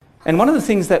And one of the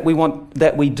things that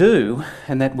we do,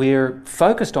 and that we're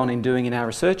focused on in doing in our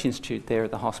research institute there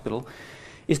at the hospital,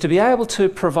 is to be able to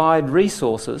provide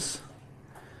resources,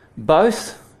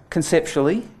 both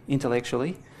conceptually,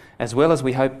 intellectually, as well as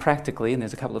we hope practically, and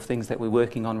there's a couple of things that we're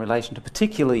working on in relation to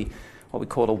particularly what we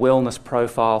call a wellness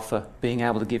profile for being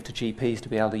able to give to GPs to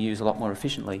be able to use a lot more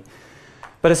efficiently.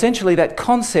 But essentially that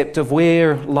concept of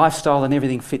where lifestyle and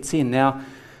everything fits in. Now,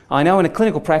 I know in a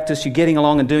clinical practice you're getting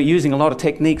along and using a lot of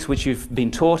techniques which you've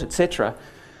been taught, etc.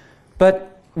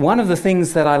 But one of the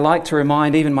things that I like to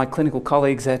remind even my clinical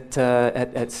colleagues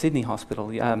at Sydney Hospital,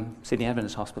 Sydney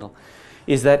Adventist Hospital,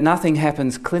 is that nothing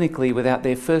happens clinically without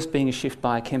there first being a shift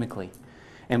biochemically.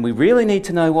 And we really need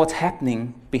to know what's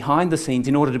happening behind the scenes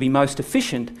in order to be most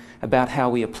efficient about how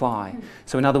we apply.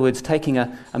 So in other words, taking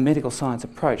a medical science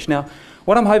approach. Now,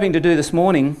 what I'm hoping to do this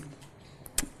morning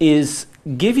is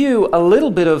give you a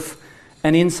little bit of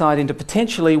an insight into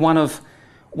potentially one of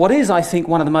what is, I think,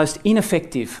 one of the most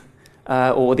ineffective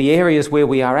or the areas where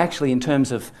we are actually in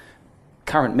terms of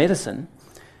current medicine,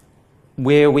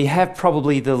 where we have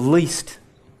probably the least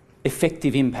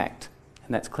effective impact,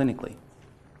 and that's clinically.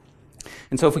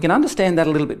 And so if we can understand that a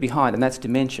little bit behind, and that's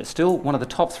dementia, still one of the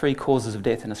top 3 causes of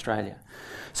death in Australia.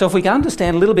 So if we can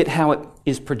understand a little bit how it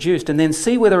is produced and then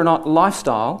see whether or not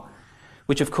lifestyle,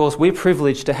 which of course we're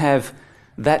privileged to have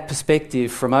that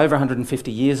perspective from over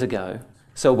 150 years ago,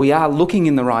 so we are looking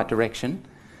in the right direction,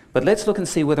 but let's look and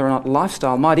see whether or not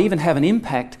lifestyle might even have an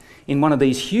impact in one of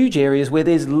these huge areas where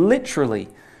there's literally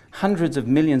hundreds of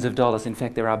millions of dollars, in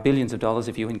fact there are billions of dollars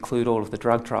if you include all of the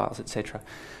drug trials, etc.,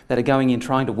 that are going in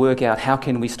trying to work out how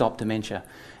can we stop dementia.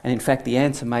 And in fact the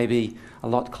answer may be a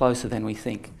lot closer than we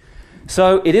think.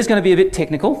 So it is going to be a bit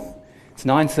technical. It's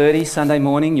 9:30 Sunday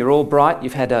morning, you're all bright,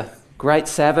 you've had a great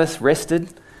Sabbath, rested.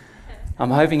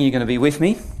 I'm hoping you're going to be with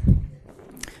me.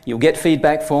 You'll get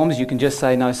feedback forms, you can just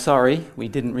say no sorry, we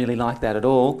didn't really like that at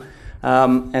all,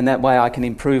 and that way I can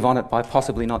improve on it by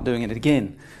possibly not doing it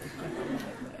again.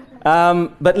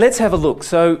 But let's have a look.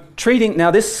 So now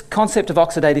this concept of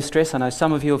oxidative stress, I know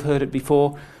some of you have heard it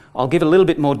before. I'll give a little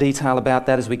bit more detail about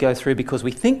that as we go through, because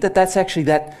we think that that's actually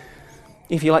that,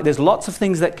 if you like, there's lots of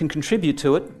things that can contribute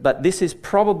to it, but this is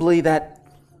probably that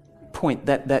point,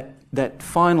 that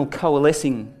final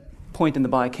coalescing point in the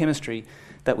biochemistry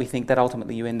that we think that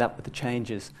ultimately you end up with the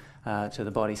changes to the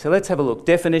body. So let's have a look.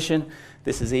 Definition,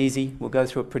 this is easy. We'll go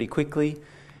through it pretty quickly.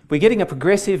 We're getting a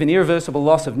progressive and irreversible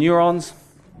loss of neurons.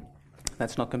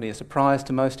 That's not going to be a surprise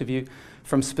to most of you,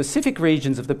 from specific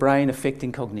regions of the brain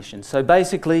affecting cognition. So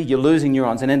basically, you're losing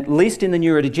neurons, and at least in the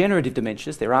neurodegenerative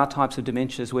dementias, there are types of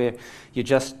dementias where you're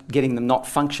just getting them not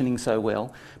functioning so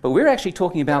well, but we're actually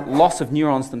talking about loss of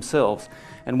neurons themselves.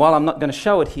 And while I'm not going to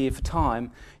show it here for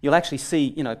time, you'll actually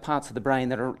see, parts of the brain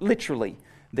that are literally,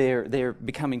 they're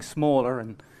becoming smaller,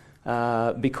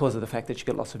 and because of the fact that you've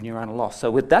got lots of neuronal loss.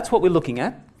 So that's what we're looking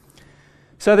at.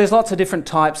 So there's lots of different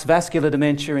types: vascular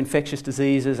dementia, infectious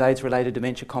diseases, AIDS-related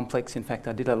dementia complex. In fact,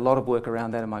 I did a lot of work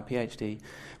around that in my PhD.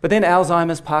 But then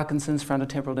Alzheimer's, Parkinson's,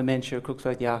 frontotemporal dementia,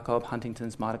 Creutzfeldt-Jakob,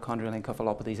 Huntington's, mitochondrial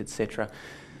encephalopathies, etc.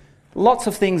 Lots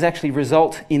of things actually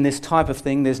result in this type of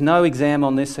thing. There's no exam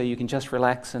on this, so you can just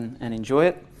relax and enjoy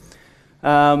it.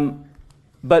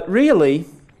 But really,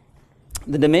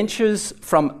 the dementias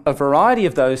from a variety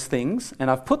of those things,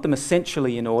 and I've put them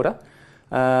essentially in order,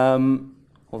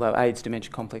 although AIDS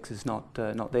dementia complex is not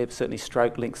there, but certainly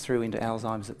stroke links through into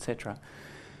Alzheimer's, etc.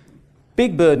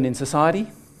 Big burden in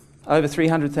society. Over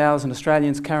 300,000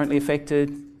 Australians currently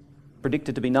affected,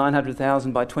 predicted to be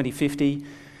 900,000 by 2050.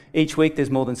 Each week there's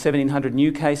more than 1,700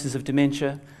 new cases of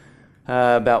dementia,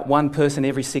 about one person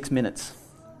every 6 minutes.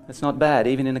 That's not bad,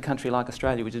 even in a country like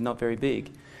Australia, which is not very big.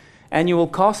 Annual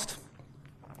cost,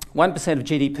 1% of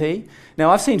GDP. Now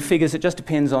I've seen figures, it just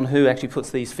depends on who actually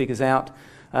puts these figures out.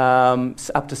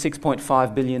 Up to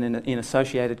 6.5 billion in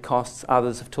associated costs.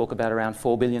 Others have talked about around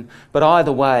 4 billion. But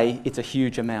either way, it's a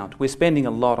huge amount. We're spending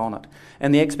a lot on it.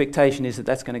 And the expectation is that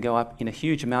that's going to go up in a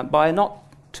huge amount by not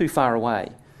too far away,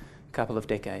 a couple of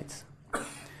decades.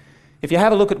 If you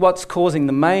have a look at what's causing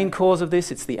the main cause of this,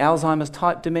 it's the Alzheimer's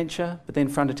type dementia, but then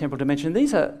frontotemporal dementia. And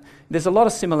there's a lot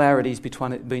of similarities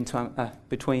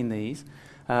between these,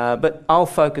 but I'll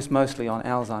focus mostly on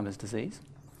Alzheimer's disease.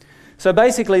 So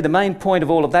basically the main point of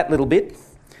all of that little bit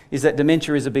is that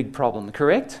dementia is a big problem,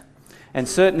 correct? And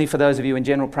certainly for those of you in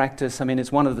general practice, I mean,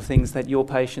 it's one of the things that your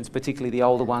patients, particularly the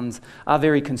older ones, are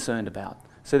very concerned about.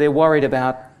 So they're worried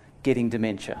about getting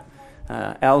dementia,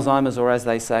 Alzheimer's, or as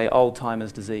they say,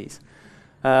 old-timers disease.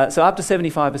 So up to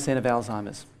 75% of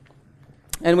Alzheimer's.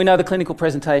 And we know the clinical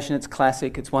presentation, it's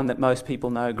classic, it's one that most people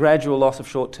know. Gradual loss of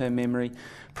short-term memory,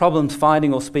 problems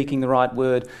finding or speaking the right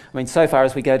word. I mean, so far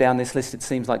as we go down this list, it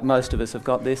seems like most of us have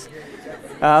got this.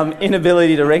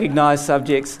 Inability to recognise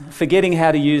subjects, forgetting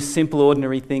how to use simple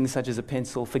ordinary things such as a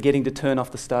pencil, forgetting to turn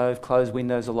off the stove, close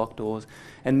windows or lock doors,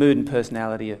 and mood and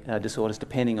personality disorders,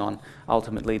 depending on,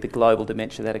 ultimately, the global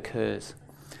dementia that occurs.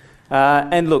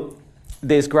 And look,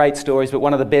 there's great stories, but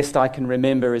one of the best I can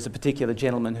remember is a particular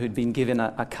gentleman who'd been given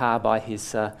a car by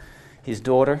his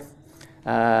daughter,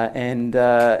 and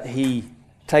he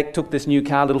took this new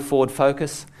car, little Ford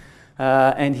Focus,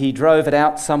 and he drove it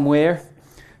out somewhere,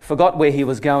 forgot where he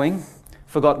was going,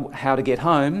 forgot how to get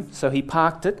home, so he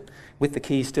parked it with the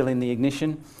key still in the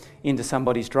ignition into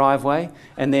somebody's driveway,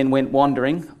 and then went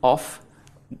wandering off,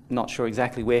 not sure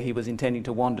exactly where he was intending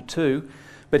to wander to,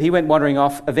 but he went wandering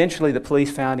off. Eventually the police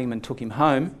found him and took him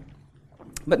home,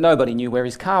 but nobody knew where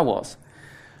his car was.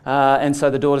 And so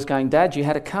the daughter's going, "Dad, you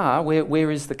had a car,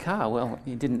 where is the car?" Well,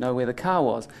 he didn't know where the car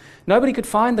was. Nobody could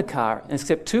find the car,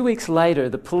 except 2 weeks later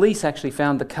the police actually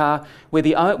found the car where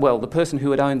the person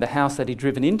who had owned the house that he'd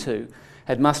driven into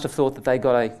must have thought that they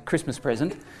got a Christmas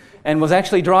present and was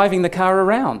actually driving the car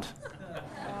around.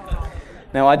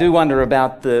 Now, I do wonder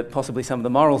about possibly some of the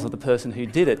morals of the person who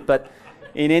did it, but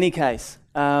in any case,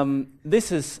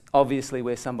 this is obviously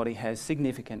where somebody has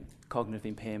significant cognitive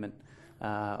impairment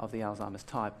of the Alzheimer's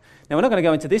type. Now, we're not going to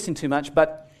go into this in too much,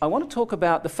 but I want to talk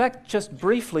about the fact just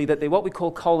briefly that they're what we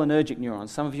call cholinergic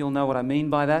neurons. Some of you will know what I mean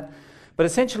by that. But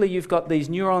essentially, you've got these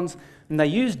neurons, and they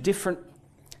use different,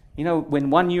 when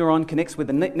one neuron connects with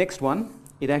the next one,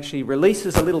 it actually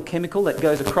releases a little chemical that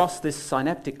goes across this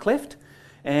synaptic cleft,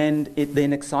 and it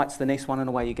then excites the next one, and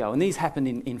away you go. And these happen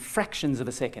in fractions of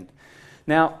a second.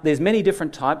 Now, there's many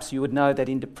different types. You would know that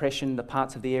in depression, the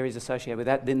parts of the areas associated with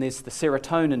that, then there's the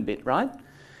serotonin bit, right?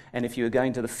 And if you're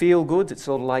going to the feel goods, it's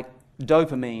sort of like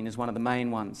dopamine is one of the main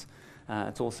ones.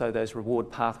 It's also those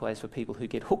reward pathways for people who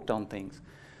get hooked on things.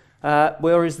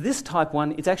 Whereas this type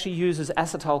 1, it actually uses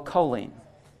acetylcholine.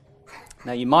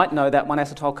 Now, you might know that one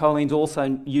acetylcholine is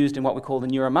also used in what we call the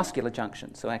neuromuscular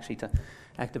junction, so actually to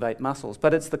activate muscles.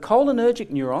 But it's the cholinergic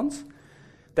neurons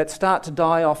that start to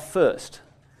die off first.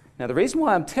 Now, the reason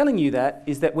why I'm telling you that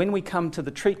is that when we come to the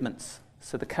treatments,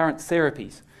 so the current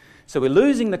therapies, so we're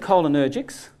losing the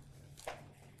cholinergics.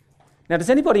 Now, does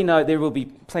anybody know, there will be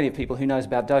plenty of people who knows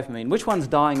about dopamine, which one's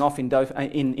dying off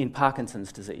in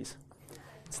Parkinson's disease?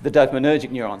 It's the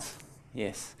dopaminergic neurons,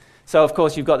 yes. So, of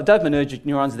course, you've got the dopaminergic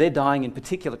neurons, they're dying in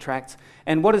particular tracts.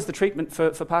 And what is the treatment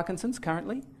for Parkinson's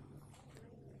currently?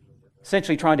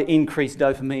 Essentially trying to increase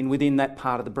dopamine within that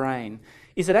part of the brain.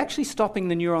 Is it actually stopping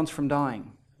the neurons from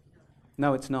dying?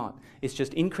 No, it's not. It's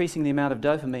just increasing the amount of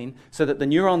dopamine so that the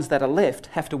neurons that are left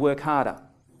have to work harder.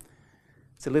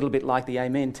 It's a little bit like the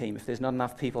Amen team. If there's not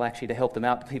enough people actually to help them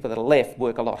out, the people that are left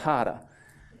work a lot harder.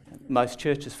 Most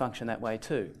churches function that way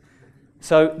too.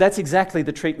 So that's exactly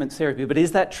the treatment therapy. But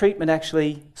is that treatment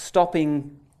actually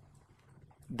stopping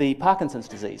the Parkinson's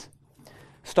disease?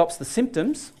 Stops the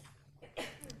symptoms,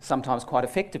 sometimes quite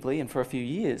effectively and for a few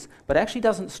years, but actually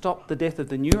doesn't stop the death of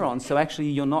the neurons, so actually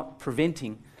you're not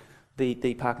preventing the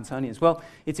Parkinsonians. Well,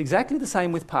 it's exactly the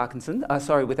same with with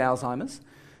Alzheimer's.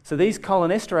 So these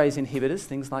cholinesterase inhibitors,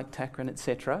 things like tacrin,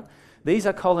 etc., these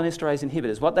are cholinesterase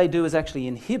inhibitors. What they do is actually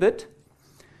inhibit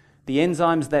the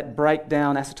enzymes that break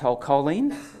down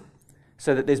acetylcholine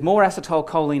so that there's more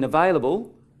acetylcholine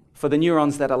available for the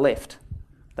neurons that are left.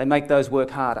 They make those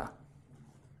work harder.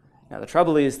 Now, the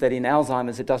trouble is that in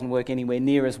Alzheimer's, it doesn't work anywhere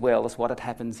near as well as what it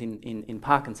happens in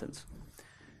Parkinson's.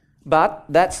 But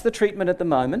that's the treatment at the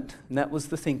moment, and that was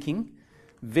the thinking.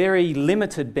 Very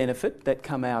limited benefit that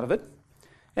come out of it.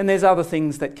 And there's other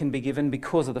things that can be given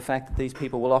because of the fact that these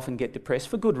people will often get depressed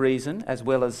for good reason, as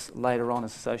well as later on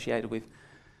associated with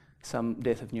some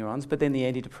death of neurons, but then the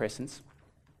antidepressants.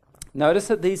 Notice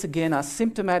that these again are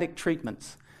symptomatic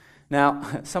treatments. Now,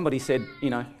 somebody said,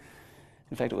 in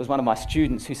fact it was one of my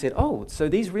students who said, "Oh, so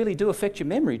these really do affect your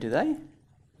memory, do they?"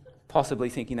 Possibly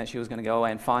thinking that she was going to go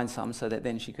away and find some so that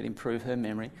then she could improve her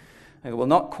memory. I go, well,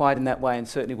 not quite in that way, and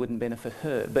certainly wouldn't benefit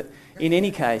her. But in any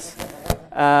case,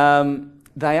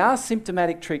 they are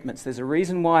symptomatic treatments. There's a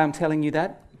reason why I'm telling you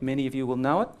that. Many of you will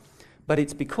know it. But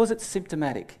it's because it's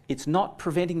symptomatic. It's not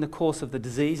preventing the course of the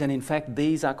disease, and in fact,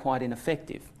 these are quite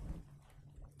ineffective,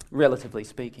 relatively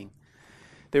speaking.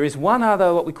 There is one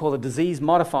other, what we call a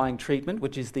disease-modifying treatment,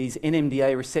 which is these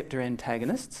NMDA receptor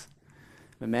antagonists,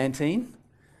 memantine.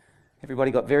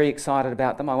 Everybody got very excited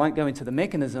about them. I won't go into the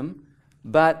mechanism,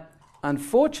 but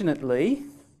unfortunately,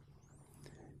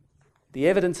 The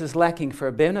evidence is lacking for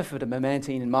a benefit of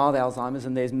memantine in mild Alzheimer's,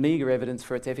 and there's meagre evidence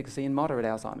for its efficacy in moderate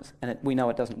Alzheimer's. And we know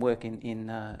it doesn't work in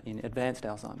advanced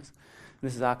Alzheimer's.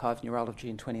 This is Archive Neurology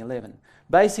in 2011.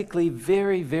 Basically,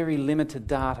 very, very limited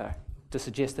data to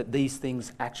suggest that these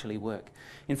things actually work.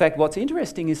 In fact, what's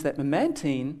interesting is that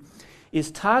memantine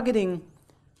is targeting,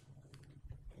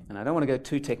 and I don't want to go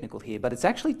too technical here, but it's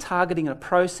actually targeting a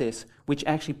process which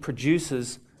actually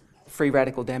produces free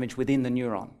radical damage within the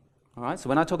neuron. All right? So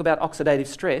when I talk about oxidative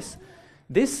stress,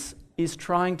 this is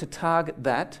trying to target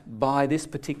that by this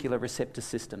particular receptor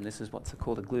system. This is what's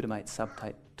called a glutamate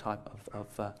subtype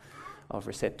of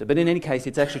receptor. But in any case,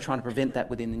 it's actually trying to prevent that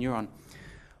within the neuron.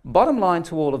 Bottom line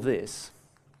to all of this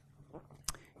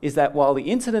is that while the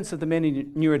incidence of the many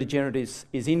neurodegeneratives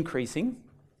is increasing,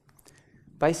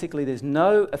 basically there's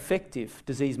no effective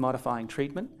disease-modifying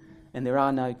treatment and there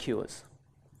are no cures.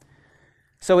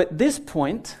 So at this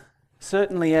point,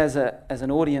 certainly as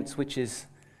an audience which is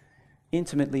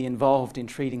intimately involved in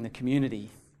treating the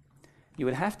community, you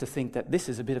would have to think that this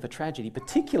is a bit of a tragedy,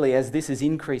 particularly as this is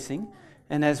increasing,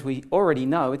 and as we already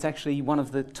know, it's actually one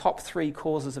of the top 3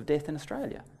 causes of death in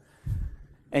Australia.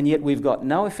 And yet we've got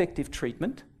no effective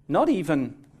treatment, not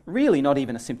even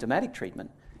a symptomatic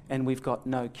treatment, and we've got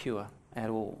no cure at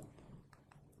all.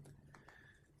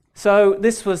 So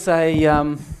this was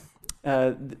a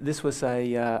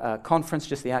conference,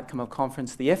 just the outcome of a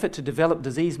conference. The effort to develop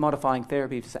disease-modifying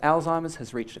therapies for Alzheimer's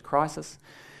has reached a crisis.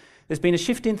 There's been a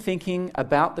shift in thinking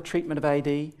about the treatment of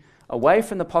AD, away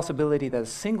from the possibility that a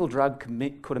single drug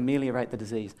could ameliorate the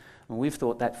disease. And we've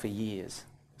thought that for years,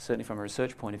 certainly from a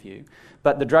research point of view.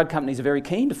 But the drug companies are very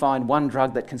keen to find one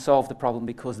drug that can solve the problem,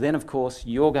 because then, of course,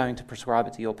 you're going to prescribe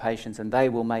it to your patients and they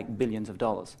will make billions of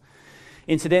dollars.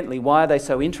 Incidentally, why are they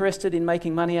so interested in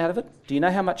making money out of it? Do you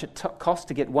know how much it costs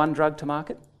to get one drug to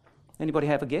market? Anybody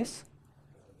have a guess?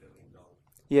 $1 billion.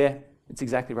 Yeah, it's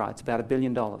exactly right. It's about $1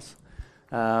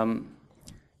 billion.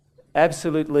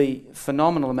 Absolutely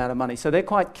phenomenal amount of money. So they're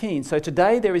quite keen. So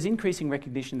today there is increasing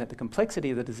recognition that the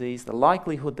complexity of the disease, the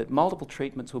likelihood that multiple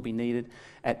treatments will be needed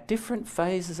at different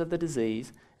phases of the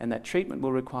disease, and that treatment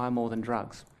will require more than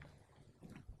drugs.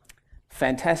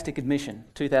 Fantastic admission,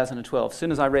 2012. As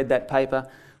soon as I read that paper,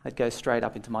 that goes straight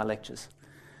up into my lectures.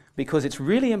 Because it's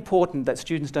really important that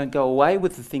students don't go away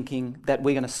with the thinking that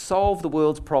we're going to solve the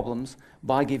world's problems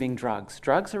by giving drugs.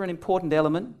 Drugs are an important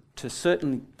element to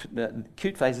certain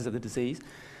acute phases of the disease,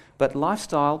 but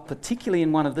lifestyle, particularly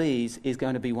in one of these, is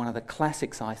going to be one of the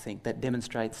classics, I think, that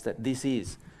demonstrates that this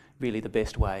is really the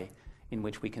best way in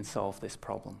which we can solve this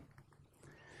problem.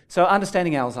 So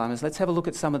understanding Alzheimer's, let's have a look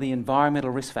at some of the environmental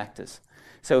risk factors.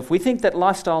 So if we think that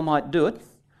lifestyle might do it,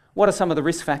 what are some of the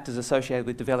risk factors associated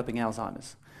with developing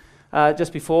Alzheimer's?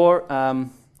 Just before,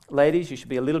 ladies, you should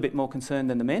be a little bit more concerned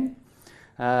than the men,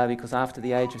 because after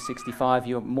the age of 65,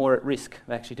 you're more at risk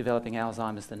of actually developing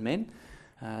Alzheimer's than men.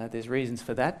 There's reasons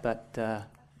for that, but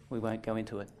we won't go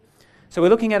into it. So we're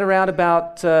looking at around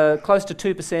about close to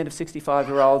 2% of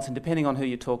 65-year-olds, and depending on who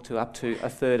you talk to, up to a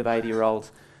third of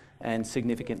 80-year-olds, and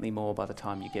significantly more by the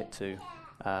time you get to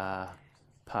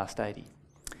past 80.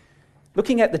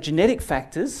 Looking at the genetic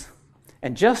factors,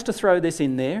 and just to throw this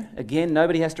in there, again,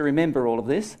 nobody has to remember all of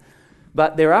this,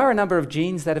 but there are a number of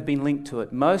genes that have been linked to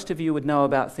it. Most of you would know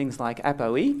about things like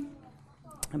ApoE,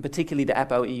 and particularly the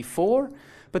ApoE4,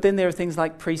 but then there are things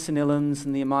like presenilins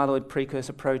and the amyloid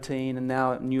precursor protein, and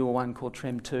now a newer one called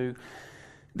TREM2.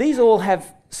 These all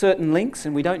have certain links,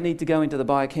 and we don't need to go into the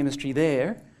biochemistry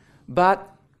there, but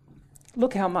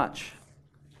look how much.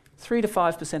 3 to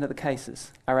 5% of the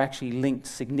cases are actually linked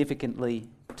significantly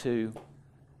to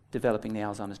developing the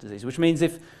Alzheimer's disease, which means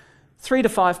if 3 to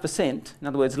 5%, in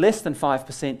other words, less than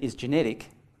 5% is genetic,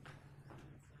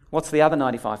 what's the other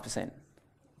 95%?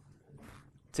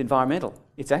 It's environmental.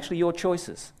 It's actually your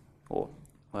choices, or,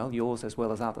 well, yours as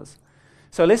well as others.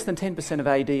 So less than 10% of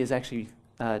AD is actually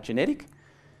genetic,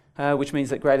 which means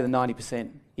that greater than 90%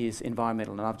 is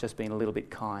environmental, and I've just been a little bit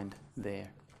kind there.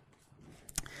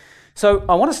 So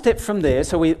I want to step from there.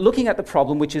 So we're looking at the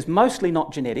problem, which is mostly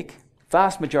not genetic.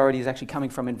 Vast majority is actually coming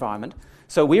from environment.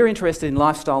 So we're interested in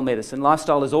lifestyle medicine.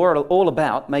 Lifestyle is all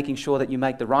about making sure that you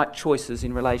make the right choices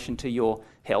in relation to your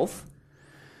health.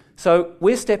 So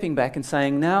we're stepping back and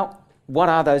saying, now, what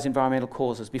are those environmental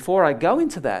causes? Before I go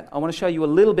into that, I want to show you a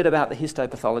little bit about the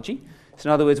histopathology. So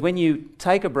in other words, when you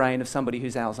take a brain of somebody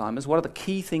who's Alzheimer's, what are the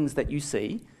key things that you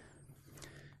see?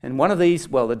 And one of these,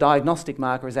 well, the diagnostic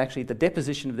marker is actually the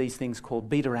deposition of these things called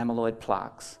beta amyloid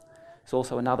plaques. There's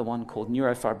also another one called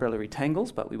neurofibrillary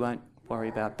tangles, but we won't worry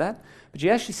about that. But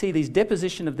you actually see these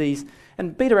deposition of these,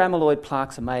 and beta amyloid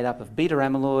plaques are made up of beta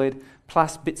amyloid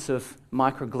plus bits of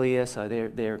microglia, so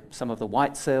they're some of the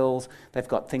white cells. They've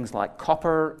got things like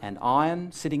copper and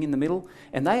iron sitting in the middle,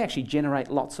 and they actually generate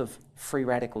lots of free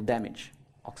radical damage,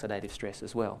 oxidative stress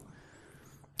as well.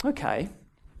 Okay,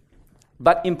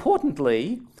 but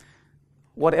importantly,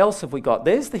 what else have we got?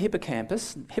 There's the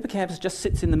hippocampus. Hippocampus just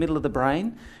sits in the middle of the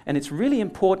brain, and it's really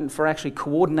important for actually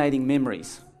coordinating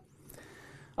memories.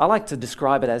 I like to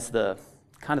describe it as the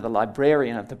kind of the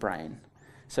librarian of the brain.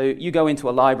 So you go into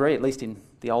a library, at least in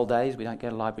the old days, we don't go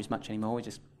to libraries much anymore, we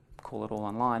just call it all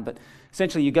online, but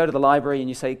essentially you go to the library and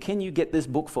you say, can you get this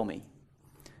book for me?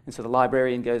 And so the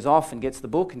librarian goes off and gets the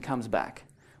book and comes back.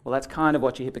 Well, that's kind of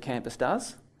what your hippocampus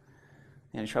does.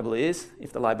 The only trouble is,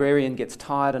 if the librarian gets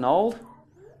tired and old,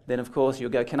 then of course you'll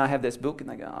go, can I have this book? And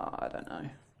they go, oh, I don't know,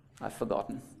 I've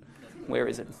forgotten. Where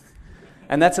is it?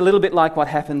 And that's a little bit like what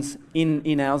happens in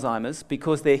Alzheimer's,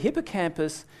 because their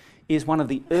hippocampus is one of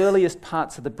the earliest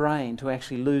parts of the brain to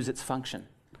actually lose its function.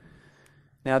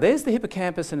 Now there's the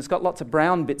hippocampus, and it's got lots of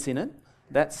brown bits in it.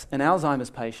 That's an Alzheimer's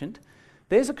patient.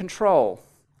 There's a control.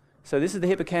 So this is the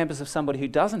hippocampus of somebody who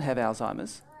doesn't have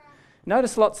Alzheimer's.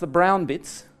 Notice lots of the brown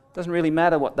bits. Doesn't really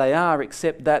matter what they are,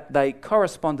 except that they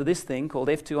correspond to this thing called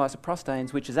F2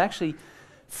 isoprostanes, which is actually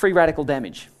free radical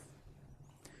damage.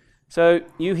 So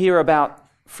you hear about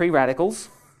free radicals.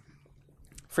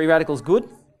 Free radicals good,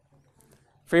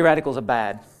 free radicals are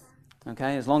bad.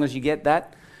 Okay, as long as you get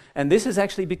that. And this is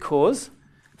actually because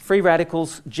free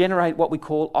radicals generate what we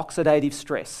call oxidative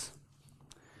stress.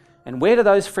 And where do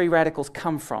those free radicals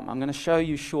come from? I'm going to show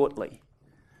you shortly.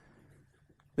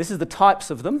 This is the types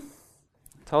of them.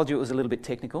 Told you it was a little bit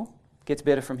technical. Gets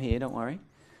better from here, don't worry.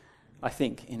 I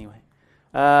think, anyway.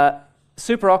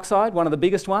 Superoxide, one of the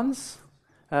biggest ones.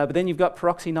 But then you've got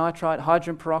peroxynitrite,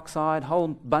 hydrogen peroxide, a whole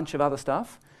bunch of other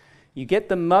stuff. You get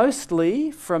them mostly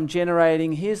from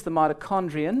generating, here's the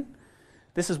mitochondrion.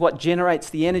 This is what generates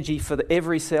the energy for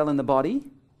every cell in the body.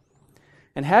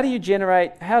 And how does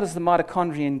the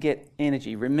mitochondrion get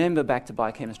energy? Remember back to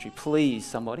biochemistry, please,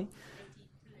 somebody.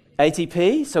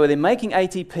 ATP, so they're making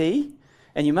ATP.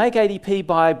 And you make ATP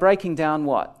by breaking down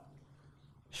what?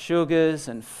 Sugars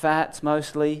and fats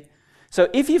mostly. So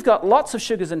if you've got lots of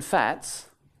sugars and fats,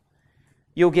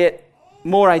 you'll get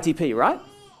more ATP, right?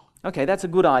 Okay, that's a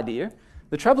good idea.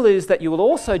 The trouble is that you will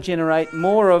also generate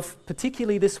more of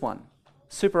particularly this one,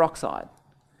 superoxide.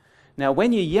 Now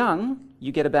when you're young,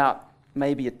 you get about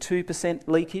maybe a 2%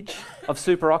 leakage of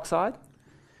superoxide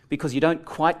because you don't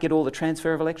quite get all the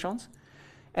transfer of electrons.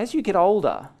 As you get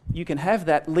older, you can have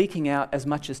that leaking out as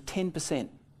much as 10%.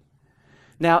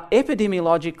 Now,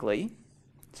 epidemiologically,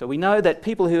 so we know that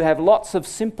people who have lots of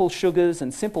simple sugars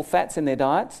and simple fats in their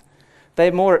diets,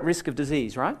 they're more at risk of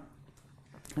disease, right?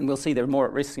 And we'll see they're more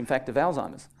at risk, in fact, of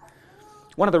Alzheimer's.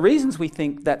 One of the reasons we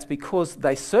think that's because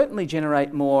they certainly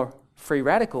generate more free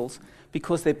radicals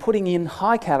because they're putting in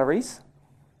high calories.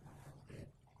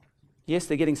 Yes,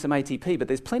 they're getting some ATP, but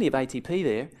there's plenty of ATP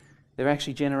there. They're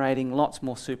actually generating lots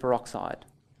more superoxide.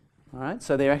 All right,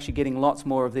 so they're actually getting lots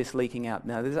more of this leaking out.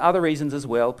 Now, there's other reasons as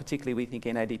well, particularly we think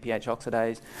NADPH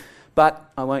oxidase,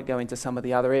 but I won't go into some of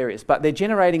the other areas. But they're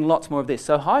generating lots more of this.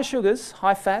 So high sugars,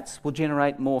 high fats will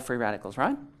generate more free radicals,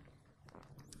 right?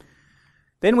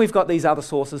 Then we've got these other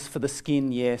sources for the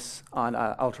skin, yes, on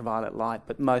ultraviolet light,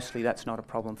 but mostly that's not a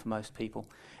problem for most people.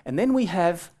 And then we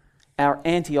have our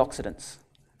antioxidants.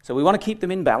 So we want to keep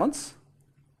them in balance.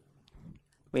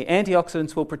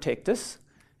 Antioxidants will protect us,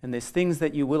 and there's things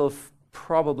that you will have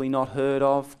probably not heard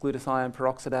of, glutathione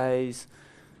peroxidase,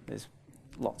 there's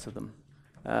lots of them.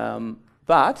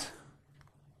 But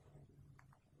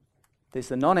there's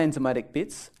the non-enzymatic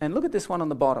bits, and look at this one on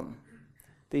the bottom.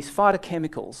 These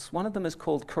phytochemicals, one of them is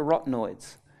called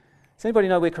carotenoids. Does anybody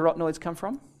know where carotenoids come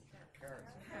from?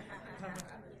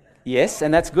 Yes,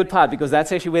 and that's a good part, because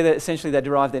that's actually where essentially they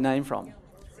derive their name from.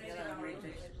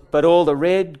 But all the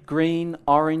red, green,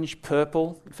 orange,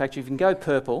 purple, in fact, you can go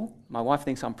purple. My wife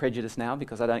thinks I'm prejudiced now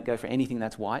because I don't go for anything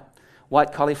that's white.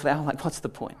 White cauliflower, like, what's the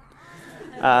point?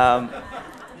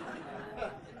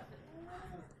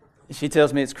 She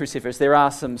tells me it's cruciferous. There are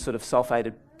some sort of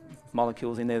sulfated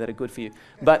molecules in there that are good for you.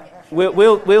 But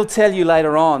we'll tell you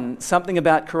later on something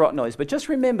about carotenoids. But just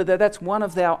remember that that's one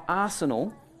of our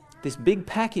arsenal, this big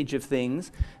package of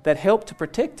things that help to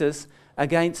protect us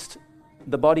against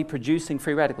the body producing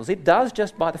free radicals. It does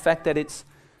just by the fact that it's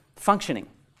functioning.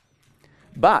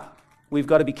 But we've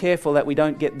got to be careful that we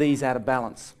don't get these out of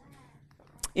balance.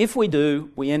 If we do,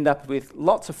 we end up with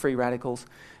lots of free radicals,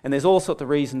 and there's all sorts of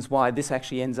reasons why this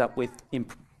actually ends up with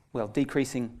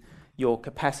decreasing your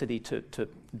capacity to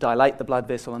dilate the blood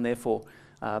vessel and therefore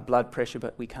blood pressure,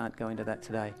 but we can't go into that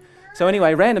today. So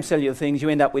anyway, random cellular things, you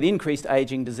end up with increased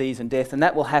aging, disease and death, and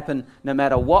that will happen no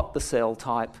matter what the cell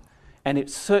type, and it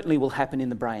certainly will happen in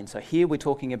the brain. So here we're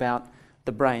talking about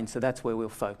the brain, so that's where we'll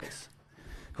focus.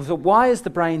 So why is the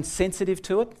brain sensitive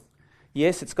to it?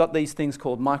 Yes, it's got these things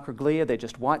called microglia. They're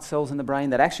just white cells in the brain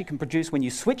that actually can produce, when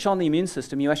you switch on the immune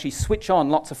system, you actually switch on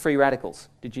lots of free radicals.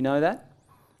 Did you know that?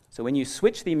 So when you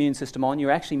switch the immune system on,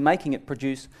 you're actually making it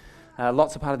produce,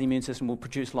 lots of part of the immune system will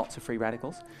produce lots of free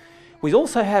radicals. We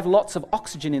also have lots of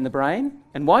oxygen in the brain.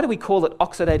 And why do we call it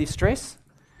oxidative stress?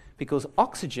 Because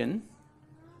oxygen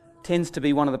tends to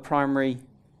be one of the primary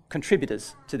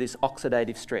contributors to this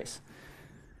oxidative stress.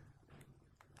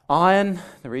 Iron,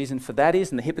 the reason for that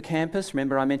is in the hippocampus,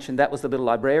 remember I mentioned that was the little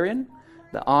librarian.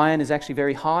 The iron is actually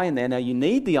very high in there. Now you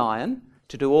need the iron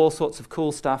to do all sorts of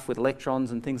cool stuff with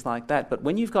electrons and things like that. But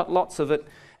when you've got lots of it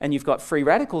and you've got free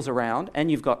radicals around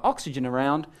and you've got oxygen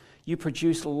around, you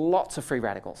produce lots of free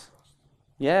radicals.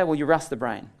 Yeah, well you rust the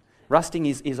brain. Rusting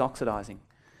is oxidizing.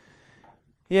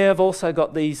 Yeah, I've also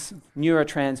got these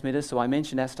neurotransmitters, so I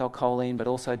mentioned acetylcholine, but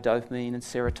also dopamine and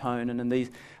serotonin, and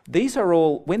these are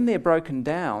all, when they're broken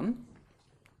down,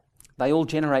 they all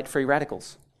generate free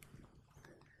radicals.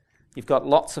 You've got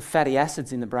lots of fatty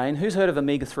acids in the brain. Who's heard of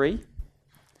omega-3?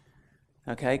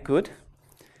 Okay, good.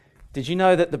 Did you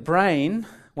know that the brain,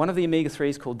 one of the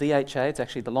omega-3s called DHA, it's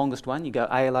actually the longest one, you go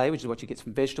ALA, which is what you get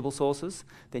from vegetable sources,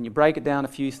 then you break it down a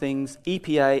few things,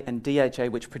 EPA and DHA,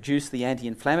 which produce the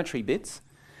anti-inflammatory bits.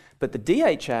 But the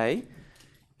DHA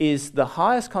is the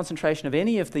highest concentration of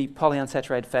any of the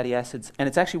polyunsaturated fatty acids, and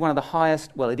it's actually one of the highest,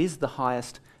 well, it is the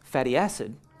highest fatty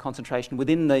acid concentration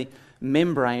within the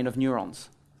membrane of neurons.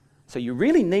 So you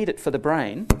really need it for the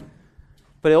brain,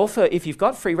 but also if you've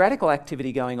got free radical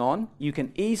activity going on, you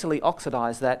can easily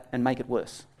oxidize that and make it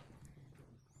worse.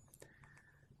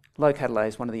 Low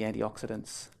catalase, one of the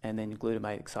antioxidants, and then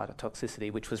glutamate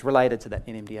excitotoxicity, which was related to that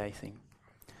NMDA thing.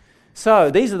 So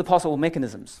these are the possible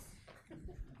mechanisms.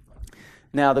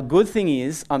 Now, the good thing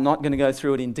is, I'm not going to go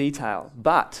through it in detail,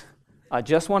 but I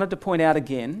just wanted to point out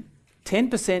again,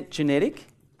 10% genetic,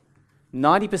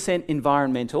 90%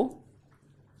 environmental.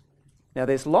 Now,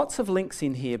 there's lots of links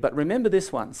in here, but remember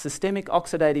this one, systemic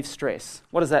oxidative stress.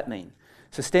 What does that mean?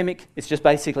 Systemic, it's just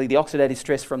basically the oxidative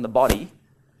stress from the body,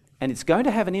 and it's going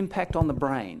to have an impact on the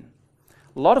brain.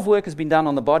 A lot of work has been done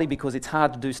on the body because it's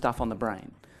hard to do stuff on the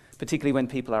brain, particularly when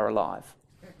people are alive.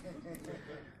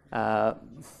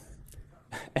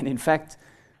 And in fact,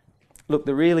 look,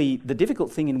 the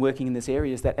difficult thing in working in this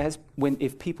area is that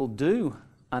if people do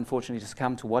unfortunately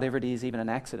succumb to whatever it is, even an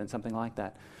accident, something like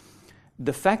that,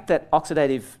 the fact that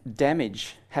oxidative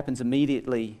damage happens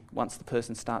immediately once the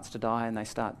person starts to die and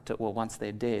once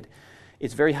they're dead,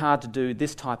 it's very hard to do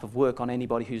this type of work on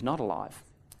anybody who's not alive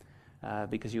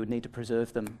because you would need to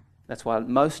preserve them. That's why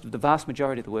the vast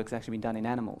majority of the work has actually been done in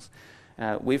animals.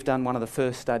 We've done one of the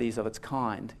first studies of its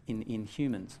kind in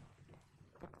humans.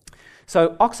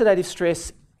 So oxidative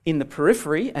stress in the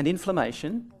periphery and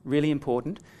inflammation, really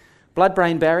important.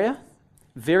 Blood-brain barrier,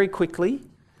 very quickly.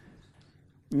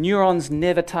 Neurons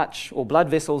never touch, or blood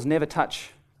vessels never touch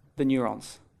the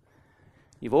neurons.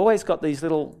 You've always got these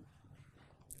little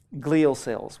glial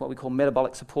cells, what we call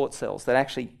metabolic support cells, that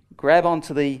actually grab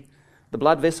onto the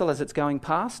blood vessel as it's going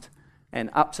past and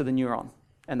up to the neuron,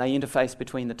 and they interface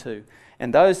between the two.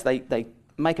 And those, they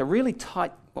make a really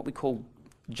tight, what we call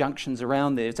junctions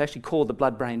around there. It's actually called the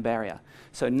blood-brain barrier.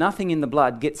 So nothing in the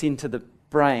blood gets into the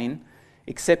brain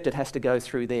except it has to go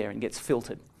through there and gets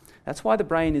filtered. That's why the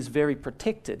brain is very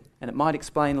protected, and it might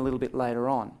explain a little bit later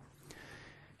on.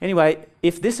 Anyway,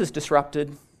 if this is disrupted,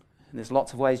 and there's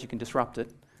lots of ways you can disrupt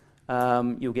it,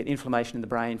 you'll get inflammation in the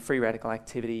brain, free radical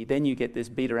activity, then you get this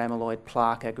beta amyloid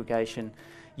plaque aggregation.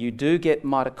 You do get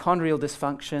mitochondrial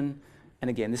dysfunction, and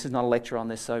again, this is not a lecture on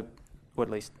this, so, or at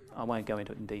least I won't go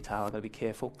into it in detail, I've got to be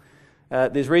careful.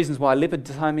 There's reasons why lipid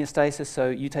homeostasis, so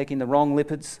you take in the wrong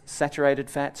lipids, saturated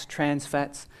fats, trans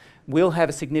fats, will have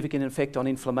a significant effect on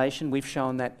inflammation. We've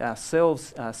shown that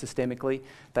ourselves systemically.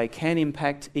 They can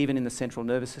impact even in the central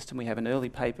nervous system. We have an early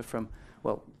paper from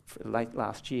late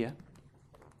last year.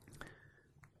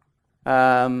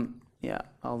 Yeah,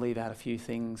 I'll leave out a few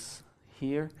things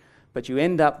here. But you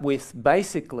end up with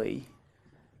basically,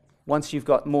 once you've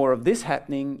got more of this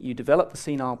happening, you develop the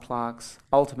senile plaques.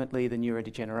 Ultimately, the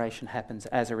neurodegeneration happens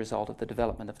as a result of the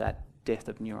development of that death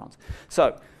of neurons.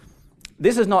 So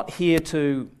this is not here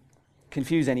to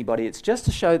confuse anybody. It's just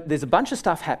to show there's a bunch of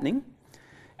stuff happening,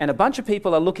 and a bunch of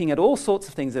people are looking at all sorts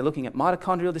of things. They're looking at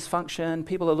mitochondrial dysfunction,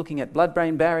 people are looking at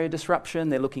blood-brain barrier disruption,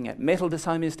 they're looking at metal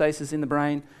dyshomeostasis in the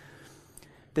brain.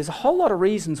 there's a whole lot of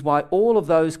reasons why all of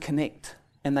those connect,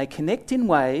 and they connect in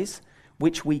ways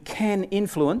which we can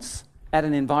influence at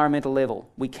an environmental level.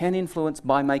 We can influence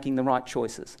by making the right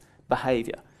choices,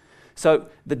 behaviour. So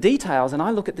the details, and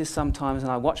I look at this sometimes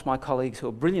and I watch my colleagues who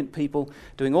are brilliant people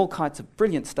doing all kinds of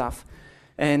brilliant stuff,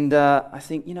 and I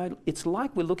think, you know, it's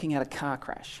like we're looking at a car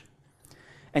crash.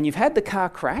 And you've had the car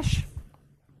crash,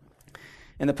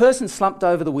 and the person slumped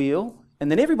over the wheel, and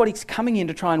then everybody's coming in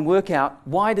to try and work out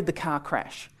why did the car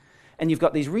crash. And you've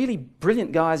got these really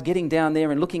brilliant guys getting down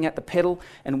there and looking at the pedal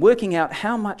and working out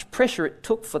how much pressure it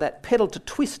took for that pedal to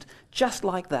twist just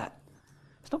like that.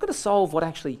 It's not going to solve what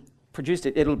actually produced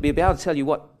it. It'll be able to tell you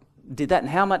what did that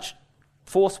and how much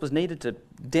force was needed to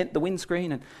dent the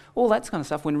windscreen and all that kind of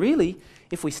stuff, when really,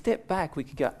 if we step back, we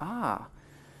could go,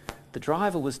 the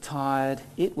driver was tired,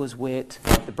 it was wet,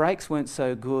 the brakes weren't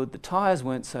so good, the tyres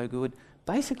weren't so good,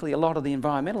 basically a lot of the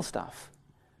environmental stuff.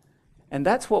 And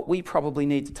that's what we probably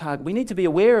need to target. We need to be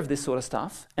aware of this sort of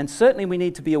stuff, and certainly we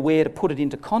need to be aware to put it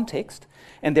into context,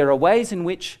 and there are ways in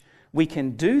which we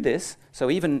can do this. So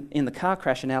even in the car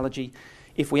crash analogy,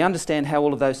 if we understand how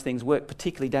all of those things work,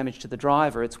 particularly damage to the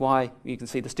driver, it's why you can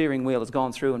see the steering wheel has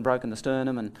gone through and broken the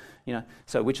sternum, and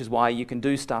so which is why you can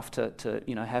do stuff to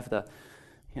have the,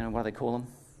 what do they call them?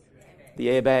 The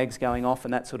airbags going off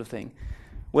and that sort of thing.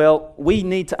 Well, we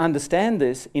need to understand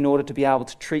this in order to be able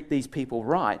to treat these people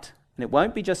right. And it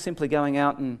won't be just simply going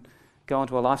out and go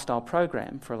onto a lifestyle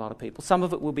program for a lot of people. Some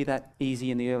of it will be that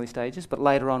easy in the early stages, but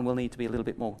later on we'll need to be a little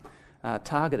bit more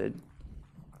targeted.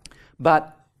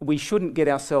 But we shouldn't get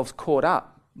ourselves caught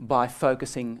up by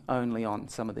focusing only on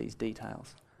some of these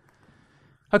details.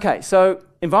 Okay, so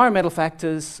environmental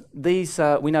factors, these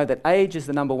we know that age is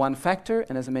the number one factor,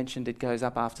 and as I mentioned, it goes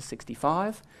up after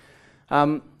 65.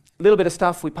 A little bit of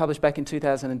stuff we published back in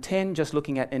 2010, just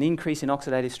looking at an increase in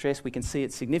oxidative stress. We can see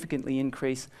it significantly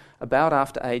increase about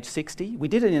after age 60. We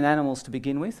did it in animals to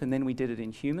begin with, and then we did it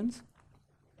in humans.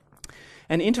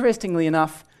 And interestingly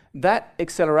enough, that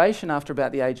acceleration after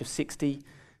about the age of 60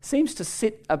 seems to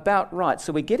sit about right.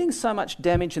 So we're getting so much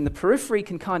damage, and the periphery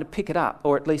can kind of pick it up,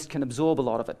 or at least can absorb a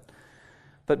lot of it.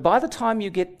 But by the time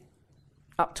you get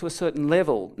up to a certain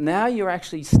level, now you're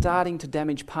actually starting to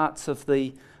damage parts of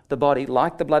the body,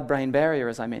 like the blood-brain barrier,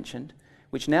 as I mentioned,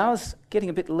 which now is getting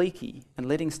a bit leaky and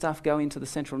letting stuff go into the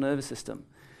central nervous system.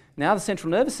 Now the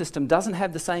central nervous system doesn't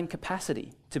have the same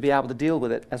capacity to be able to deal with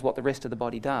it as what the rest of the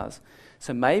body does.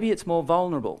 So maybe it's more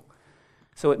vulnerable.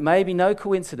 So it may be no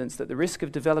coincidence that the risk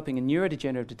of developing a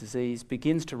neurodegenerative disease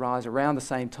begins to rise around the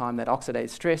same time that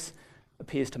oxidative stress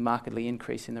appears to markedly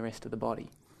increase in the rest of the body.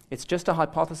 It's just a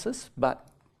hypothesis, but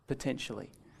potentially.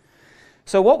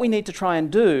 So what we need to try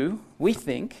and do, we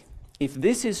think, if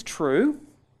this is true,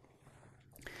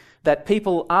 that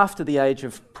people after the age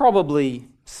of probably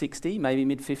 60, maybe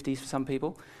mid-50s for some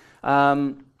people,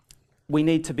 we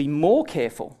need to be more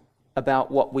careful about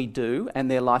what we do and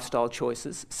their lifestyle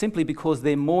choices, simply because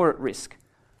they're more at risk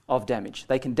of damage.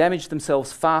 They can damage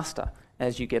themselves faster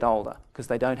as you get older because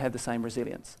they don't have the same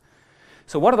resilience.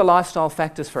 So what are the lifestyle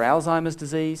factors for Alzheimer's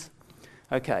disease?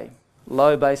 Okay,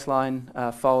 low baseline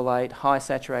folate, high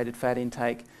saturated fat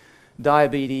intake,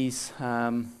 diabetes,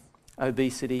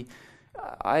 obesity.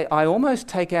 I almost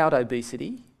take out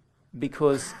obesity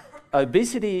because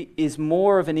obesity is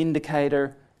more of an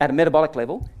indicator. At a metabolic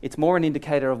level, it's more an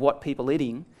indicator of what people are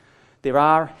eating. There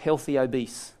are healthy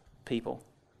obese people.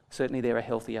 Certainly there are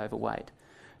healthy overweight.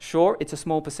 Sure, it's a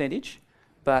small percentage,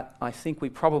 but I think we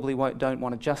probably don't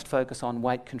want to just focus on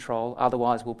weight control.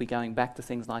 Otherwise, we'll be going back to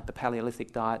things like the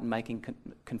Paleolithic diet and making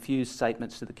confused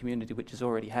statements to the community, which is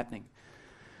already happening.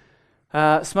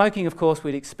 Smoking, of course,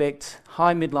 we'd expect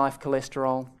high midlife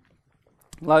cholesterol,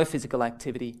 low physical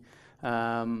activity,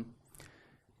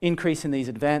 increase in these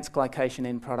advanced glycation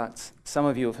end products. Some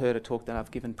of you have heard a talk that I've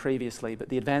given previously, but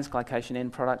the advanced glycation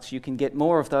end products, you can get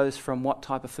more of those from what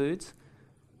type of foods?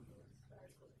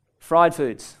 Fried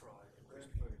foods.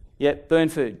 Yep,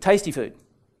 burnt food. Tasty food.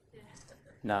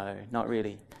 No, not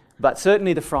really. But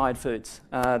certainly the fried foods.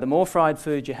 The more fried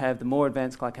food you have, the more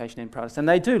advanced glycation end products. And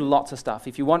they do lots of stuff.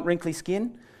 If you want wrinkly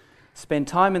skin, spend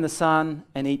time in the sun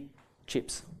and eat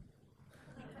chips.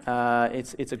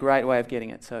 It's a great way of getting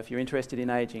it, so if you're interested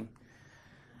in ageing.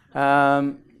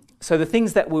 So the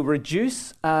things that will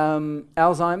reduce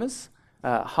Alzheimer's,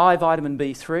 high vitamin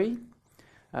B3,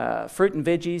 fruit and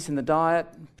veggies in the diet,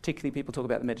 particularly people talk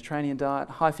about the Mediterranean diet,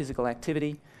 high physical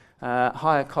activity,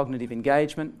 higher cognitive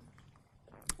engagement,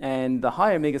 and the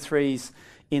high omega-3s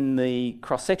in the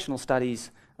cross-sectional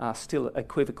studies are still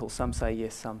equivocal. Some say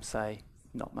yes, some say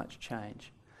not much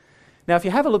change. Now, if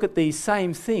you have a look at these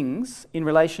same things in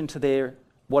relation to their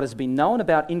what has been known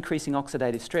about increasing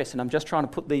oxidative stress, and I'm just trying to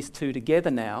put these two together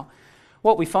now,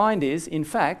 what we find is, in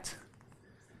fact,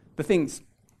 the things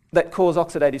that cause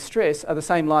oxidative stress are the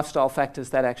same lifestyle factors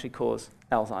that actually cause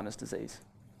Alzheimer's disease.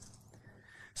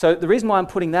 So the reason why I'm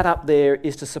putting that up there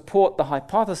is to support the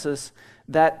hypothesis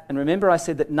that, and remember I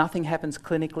said that nothing happens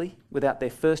clinically without there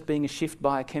first being a shift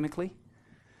biochemically.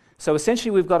 So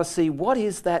essentially we've got to see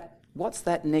what's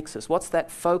that nexus, what's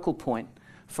that focal point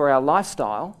for our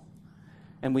lifestyle,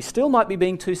 and we still might be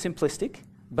being too simplistic,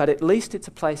 but at least it's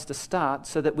a place to start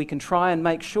so that we can try and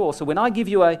make sure. So when I give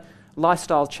you a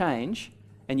lifestyle change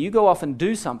and you go off and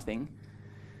do something,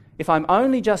 if I'm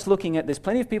only just looking at, there's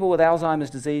plenty of people with Alzheimer's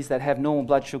disease that have normal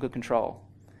blood sugar control,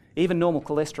 even normal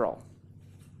cholesterol.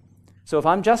 So if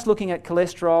I'm just looking at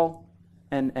cholesterol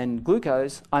and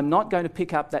glucose, I'm not going to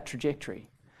pick up that trajectory.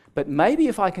 But maybe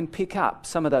if I can pick up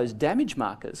some of those damage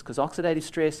markers, because oxidative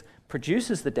stress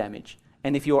produces the damage,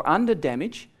 and if you're under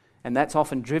damage, and that's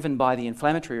often driven by the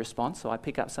inflammatory response, so I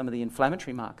pick up some of the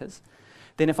inflammatory markers,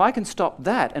 then if I can stop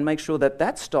that and make sure that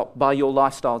that's stopped by your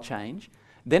lifestyle change,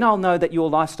 then I'll know that your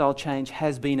lifestyle change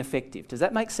has been effective. Does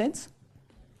that make sense?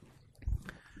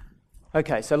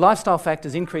 Okay, so lifestyle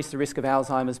factors increase the risk of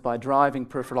Alzheimer's by driving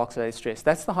peripheral oxidative stress.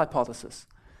 That's the hypothesis.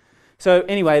 So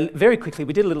anyway, very quickly,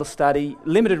 we did a little study,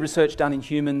 limited research done in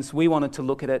humans. We wanted to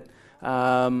look at it.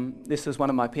 This was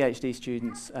one of my PhD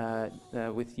students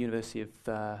with University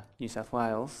of New South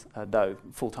Wales, though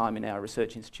full-time in our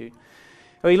research institute.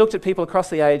 We looked at people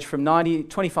across the age from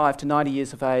 25 to 90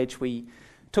 years of age. We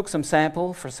took some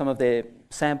sample for some of their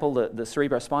sample, the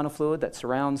cerebrospinal fluid that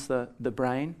surrounds the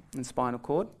brain and spinal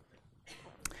cord.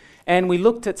 And we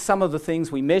looked at some of the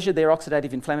things. We measured their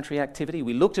oxidative inflammatory activity.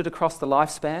 We looked at across the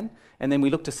lifespan, and then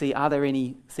we looked to see are there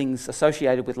any things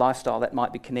associated with lifestyle that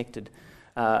might be connected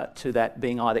to that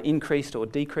being either increased or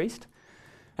decreased.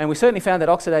 And we certainly found that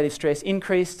oxidative stress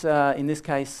increased. In this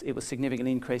case, it was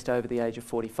significantly increased over the age of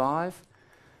 45.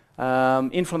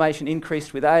 Inflammation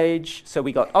increased with age, so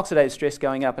we got oxidative stress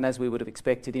going up, and as we would have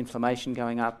expected, inflammation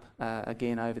going up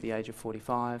again over the age of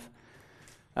 45.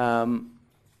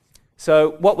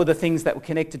 So what were the things that were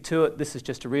connected to it? This is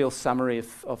just a real summary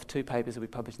of two papers that we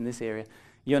published in this area.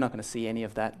 You're not going to see any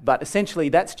of that, but essentially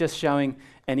that's just showing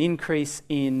an increase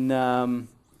in,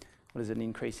 what is it an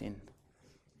increase in?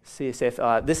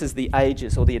 CSF, this is the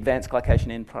AGEs, or the advanced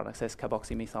glycation end products, that's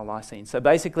carboxymethyl lysine. So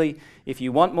basically, if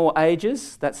you want more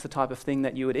AGEs, that's the type of thing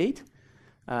that you would eat.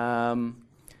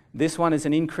 This one is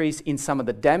an increase in some of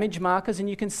the damage markers, and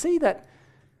you can see that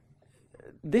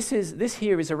this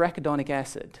here is arachidonic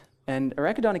acid, and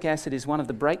arachidonic acid is one of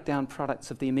the breakdown products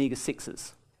of the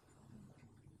omega-6s.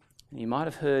 You might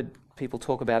have heard people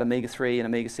talk about omega-3 and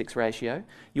omega-6 ratio.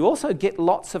 You also get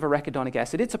lots of arachidonic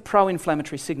acid. It's a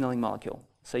pro-inflammatory signaling molecule.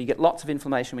 So you get lots of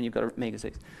inflammation when you've got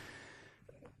omega-6.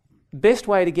 Best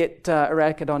way to get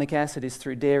arachidonic acid is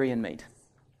through dairy and meat.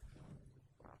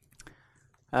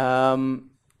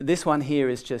 This one here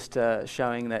is just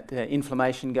showing that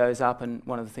inflammation goes up, and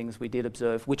one of the things we did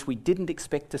observe, which we didn't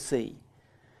expect to see,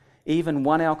 even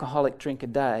one alcoholic drink a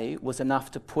day was enough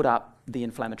to put up the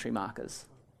inflammatory markers.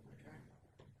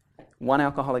 One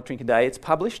alcoholic drink a day, it's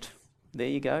published, there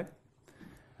you go.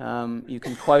 You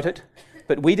can quote it.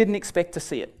 But we didn't expect to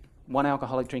see it, one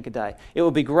alcoholic drink a day. It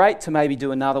would be great to maybe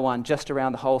do another one just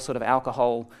around the whole sort of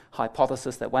alcohol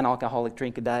hypothesis that one alcoholic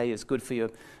drink a day is good for your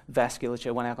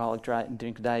vasculature, one alcoholic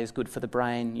drink a day is good for the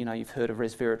brain. You know, you've heard of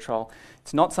resveratrol.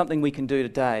 It's not something we can do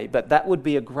today, but that would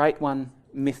be a great one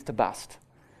myth to bust.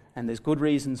 And there's good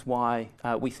reasons why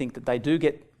we think that they do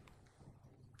get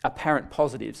apparent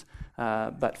positives,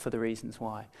 but for the reasons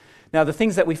why. Now, the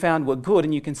things that we found were good,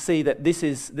 and you can see that this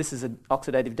is an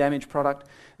oxidative damage product.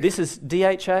 This is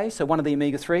DHA, so one of the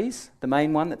omega-3s, the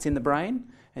main one that's in the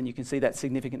brain, and you can see that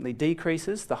significantly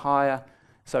decreases the higher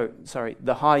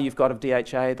you've got of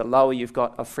DHA, the lower you've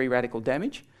got of free radical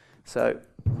damage. So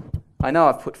I know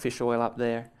I've put fish oil up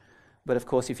there, but of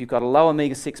course if you've got a low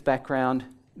omega-6 background,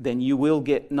 then you will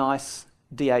get nice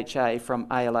DHA from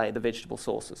ALA, the vegetable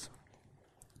sources.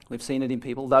 We've seen it in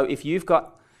people, though if you've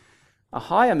got a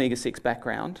high omega-6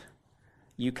 background,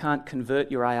 you can't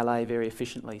convert your ALA very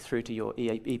efficiently through to your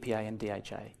EPA and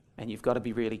DHA, and you've got to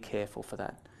be really careful for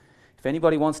that. If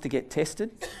anybody wants to get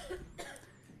tested,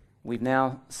 we've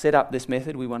now set up this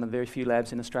method. We're one of the very few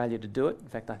labs in Australia to do it. In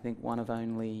fact, I think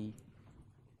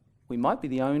we might be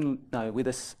the only, no, we're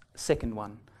the second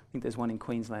one. I think there's one in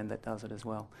Queensland that does it as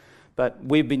well. But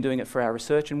we've been doing it for our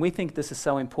research, and we think this is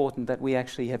so important that we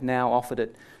actually have now offered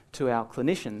it to our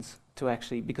clinicians to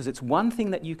actually, because it's one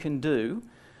thing that you can do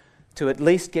to at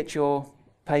least get your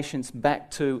patients back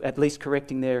to at least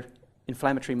correcting their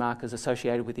inflammatory markers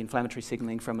associated with inflammatory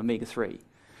signaling from omega-3.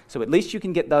 So at least you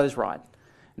can get those right.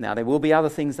 Now, there will be other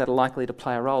things that are likely to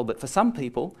play a role, but for some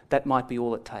people, that might be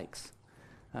all it takes.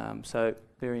 So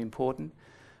very important.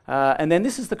 And then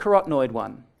this is the carotenoid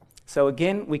one. So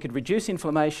again, we could reduce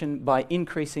inflammation by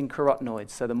increasing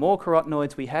carotenoids. So the more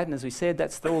carotenoids we had, and as we said,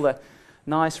 that's all the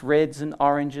nice reds and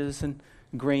oranges and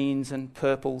greens and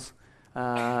purples,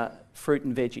 fruit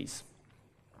and veggies.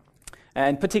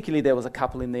 And particularly there was a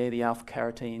couple in there, the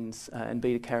alpha-carotines and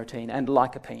beta-carotene and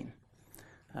lycopene.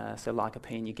 So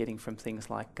lycopene you're getting from things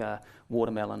like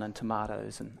watermelon and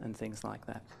tomatoes and things like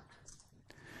that.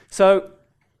 So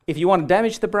if you want to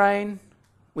damage the brain,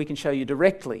 we can show you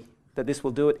directly that this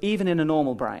will do it, even in a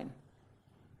normal brain.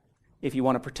 If you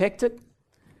want to protect it,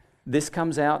 this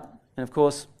comes out, and of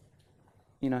course,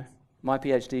 you know, my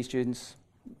PhD students,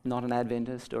 not an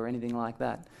Adventist or anything like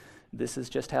that. This is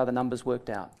just how the numbers worked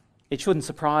out. It shouldn't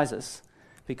surprise us,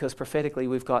 because prophetically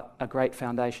we've got a great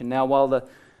foundation. Now, while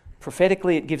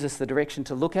prophetically it gives us the direction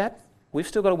to look at, we've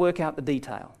still got to work out the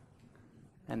detail,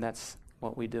 and that's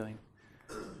what we're doing.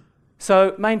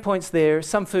 So, main points there,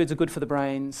 some foods are good for the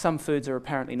brain, some foods are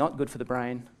apparently not good for the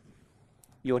brain.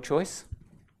 Your choice.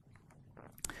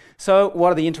 So,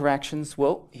 what are the interactions?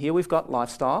 Well, here we've got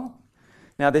lifestyle.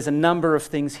 Now, there's a number of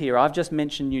things here. I've just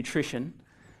mentioned nutrition,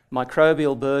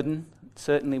 microbial burden,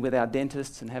 certainly with our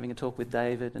dentists and having a talk with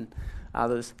David and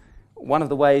others. One of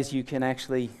the ways you can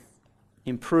actually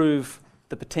improve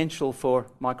the potential for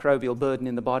microbial burden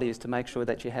in the body is to make sure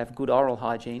that you have good oral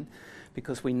hygiene,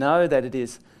 because we know that it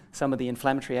is some of the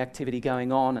inflammatory activity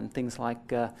going on, and things like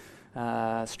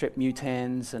strep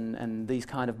mutans and these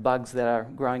kind of bugs that are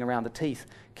growing around the teeth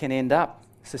can end up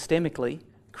systemically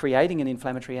creating an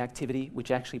inflammatory activity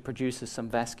which actually produces some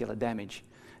vascular damage.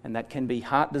 And that can be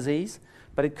heart disease,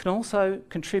 but it can also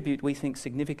contribute, we think,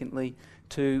 significantly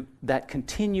to that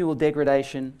continual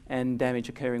degradation and damage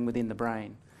occurring within the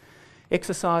brain.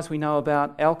 Exercise we know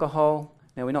about. Alcohol,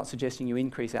 now we're not suggesting you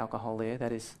increase alcohol there,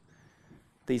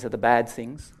 these are the bad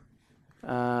things.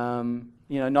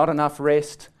 Not enough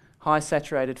rest, high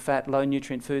saturated fat, low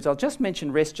nutrient foods. I'll just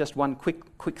mention rest, just one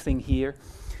quick thing here.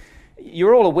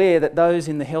 You're all aware that those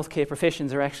in the healthcare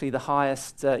professions are actually the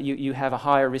highest, you have a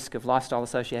higher risk of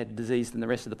lifestyle-associated disease than the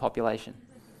rest of the population.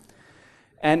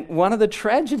 And one of the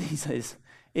tragedies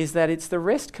is that it's the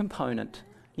rest component.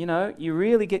 You know, you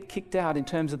really get kicked out in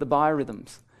terms of the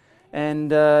biorhythms,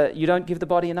 and you don't give the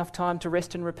body enough time to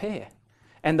rest and repair.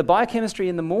 And the biochemistry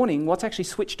in the morning, what's actually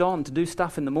switched on to do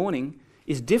stuff in the morning,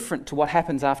 is different to what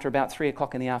happens after about 3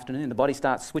 o'clock in the afternoon. The body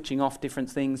starts switching off different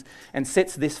things and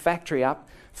sets this factory up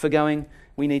for going,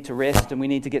 we need to rest and we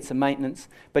need to get some maintenance.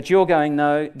 But you're going,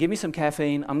 no, give me some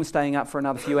caffeine, I'm staying up for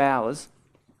another few hours.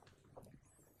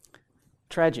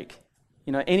 Tragic.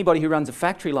 You know, anybody who runs a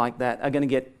factory like that are going to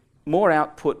get more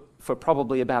output for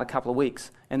probably about a couple of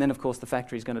weeks. And then, of course, the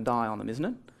factory is going to die on them, isn't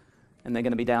it? And they're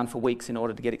going to be down for weeks in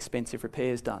order to get expensive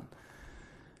repairs done.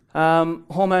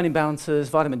 Hormone imbalances,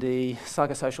 vitamin D,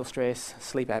 psychosocial stress,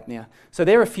 sleep apnea. So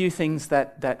there are a few things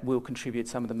that will contribute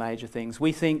some of the major things.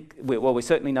 We think, we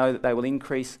certainly know that they will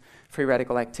increase free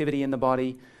radical activity in the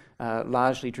body,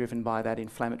 largely driven by that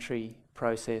inflammatory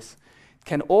process. It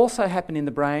can also happen in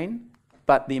the brain,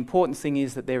 but the important thing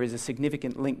is that there is a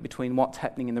significant link between what's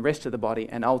happening in the rest of the body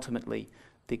and ultimately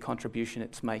the contribution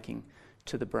it's making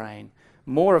to the brain.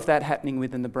 More of that happening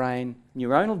within the brain,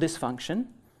 neuronal dysfunction,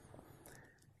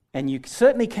 and you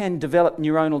certainly can develop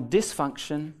neuronal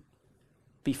dysfunction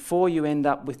before you end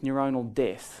up with neuronal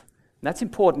death. And that's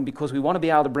important because we want to be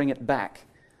able to bring it back.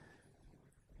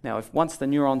 Now, once the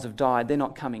neurons have died, they're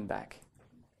not coming back.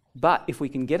 But if we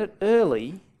can get it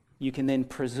early, you can then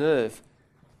preserve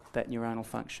that neuronal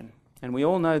function. And we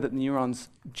all know that the neurons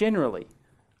generally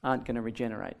aren't going to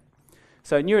regenerate.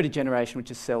 So neurodegeneration,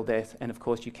 which is cell death, and of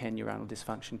course you can neuronal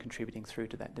dysfunction contributing through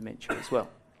to that dementia as well.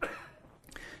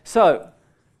 So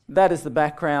that is the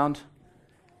background.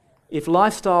 If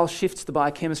lifestyle shifts the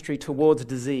biochemistry towards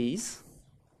disease,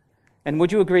 and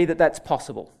would you agree that that's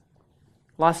possible?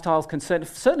 Lifestyle can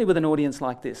certainly with an audience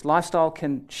like this, lifestyle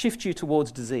can shift you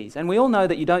towards disease. And we all know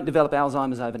that you don't develop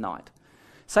Alzheimer's overnight.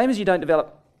 Same as you don't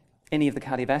develop any of the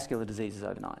cardiovascular diseases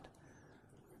overnight,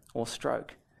 or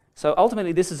stroke. So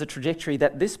ultimately this is a trajectory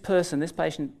that this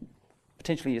patient,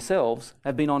 potentially yourselves,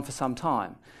 have been on for some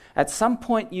time. At some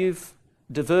point you've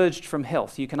diverged from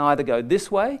health. You can either go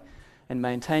this way and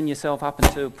maintain yourself up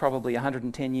until probably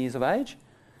 110 years of age,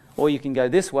 or you can go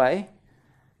this way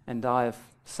and die of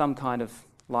some kind of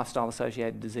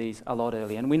lifestyle-associated disease a lot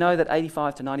earlier. And we know that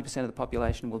 85 to 90% of the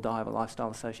population will die of a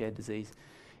lifestyle-associated disease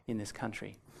in this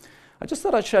country. I just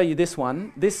thought I'd show you this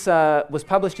one. This was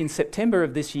published in September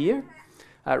of this year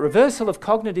Reversal of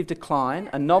cognitive decline,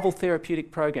 a novel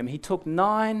therapeutic program. He took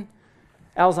 10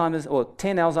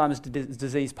 Alzheimer's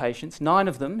disease patients, 9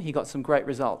 of them, he got some great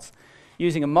results.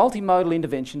 Using a multimodal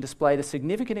intervention, displayed a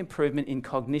significant improvement in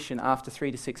cognition after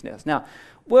 3 to 6 hours. Now,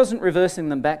 wasn't reversing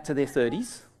them back to their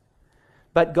 30s,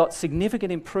 but got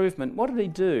significant improvement. What did he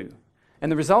do?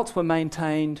 And the results were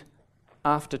maintained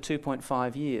after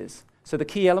 2.5 years. So the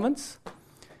key elements,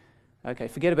 okay,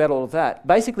 forget about all of that.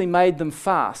 Basically made them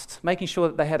fast, making sure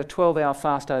that they had a 12-hour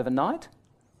fast overnight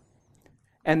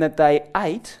and that they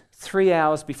ate 3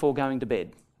 hours before going to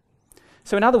bed.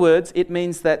 So in other words, it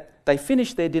means that they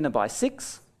finished their dinner by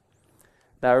 6,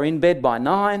 they were in bed by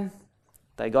 9,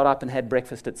 they got up and had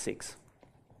breakfast at 6.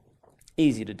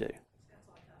 Easy to do.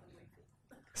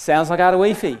 Sounds like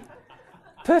Adawifi.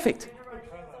 Perfect.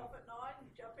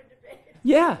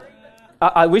 Yeah.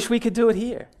 I wish we could do it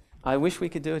here.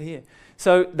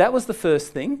 So that was the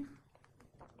first thing.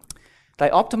 They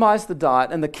optimised the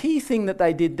diet, and the key thing that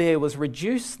they did there was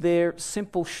reduce their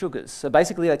simple sugars. So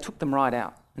basically they took them right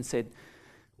out and said,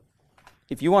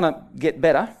 if you want to get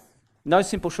better, no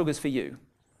simple sugars for you.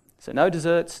 So no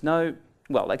desserts, they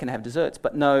can have desserts,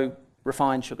 but no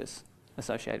refined sugars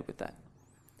associated with that.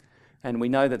 And we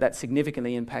know that that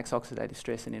significantly impacts oxidative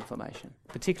stress and inflammation,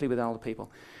 particularly with older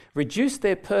people. Reduce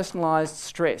their personalised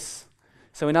stress.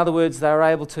 So in other words, they were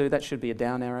able to, that should be a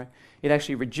down arrow, it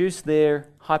actually reduced their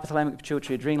hypothalamic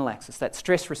pituitary adrenal axis, that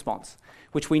stress response,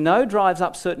 which we know drives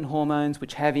up certain hormones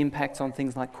which have impacts on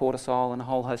things like cortisol and a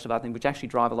whole host of other things, which actually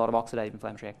drive a lot of oxidative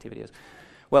inflammatory activity.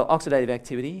 Well, oxidative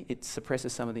activity, it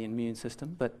suppresses some of the immune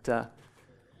system, but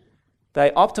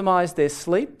they optimised their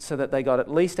sleep so that they got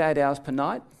at least 8 hours per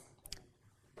night.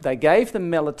 They gave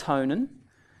them melatonin.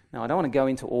 Now, I don't want to go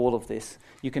into all of this.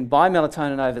 You can buy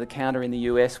melatonin over the counter in the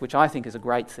US, which I think is a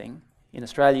great thing. In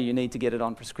Australia, you need to get it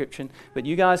on prescription, but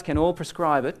you guys can all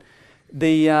prescribe it.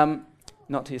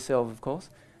 Not to yourself, of course,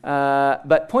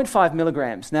 but 0.5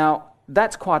 milligrams. Now,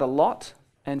 that's quite a lot,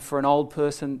 and for an old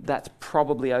person, that's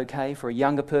probably okay. For a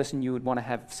younger person, you would want to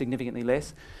have significantly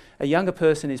less. A younger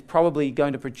person is probably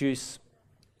going to produce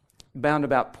around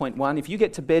about 0.1. If you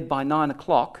get to bed by 9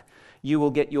 o'clock, you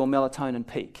will get your melatonin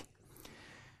peak.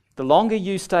 The longer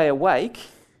you stay awake,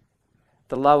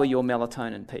 the lower your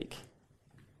melatonin peak.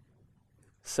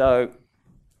 So,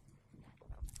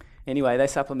 anyway, they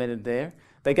supplemented there.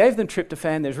 They gave them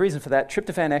tryptophan. There's a reason for that.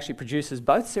 Tryptophan actually produces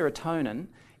both serotonin.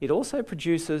 It also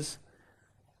produces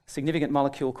a significant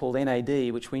molecule called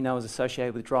NAD, which we know is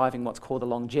associated with driving what's called the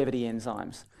longevity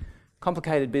enzymes.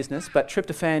 Complicated business, but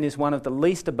tryptophan is one of the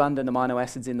least abundant amino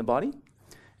acids in the body,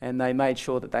 and they made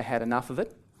sure that they had enough of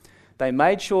it. They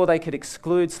made sure they could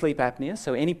exclude sleep apnea,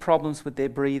 so any problems with their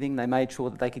breathing, they made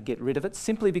sure that they could get rid of it,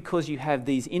 simply because you have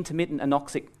these intermittent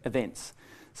anoxic events.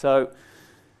 So,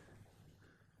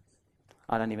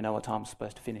 I don't even know what time I'm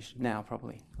supposed to finish now,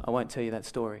 probably. I won't tell you that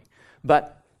story.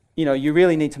 But, you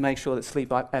really need to make sure that sleep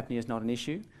apnea is not an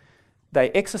issue. They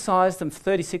exercised them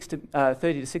 30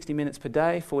 to 60 minutes per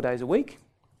day, 4 days a week.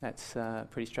 That's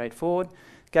pretty straightforward.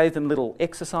 Gave them little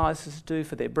exercises to do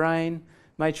for their brain.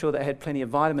 Made sure they had plenty of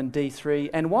vitamin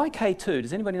D3. And why K2?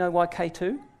 Does anybody know why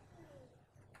K2?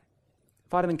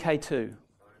 Vitamin K2.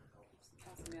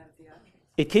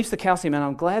 It keeps the calcium, and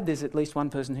I'm glad there's at least one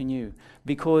person who knew,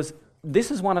 because this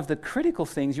is one of the critical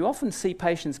things. You often see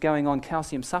patients going on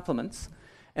calcium supplements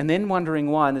and then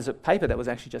wondering why. And there's a paper that was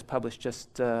actually just published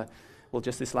just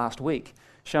this last week,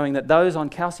 showing that those on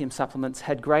calcium supplements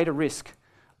had greater risk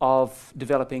of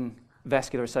developing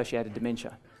vascular-associated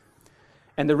dementia.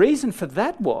 And the reason for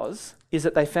that is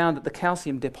that they found that the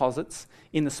calcium deposits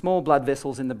in the small blood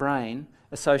vessels in the brain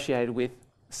associated with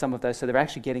some of those, so they're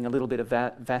actually getting a little bit of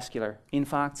vascular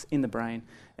infarcts in the brain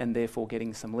and therefore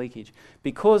getting some leakage.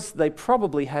 Because they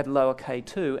probably had lower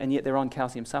K2 and yet they're on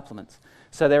calcium supplements.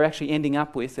 So they're actually ending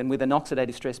up with, and with an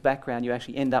oxidative stress background, you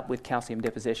actually end up with calcium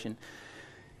deposition.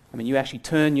 I mean, you actually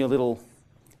turn your little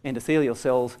endothelial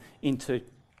cells into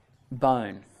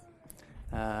bone.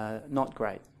 Not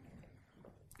great.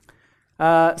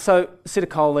 So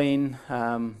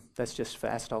acetylcholine, that's just for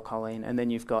acetylcholine, and then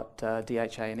you've got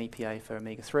DHA and EPA for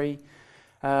omega-3.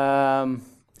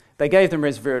 They gave them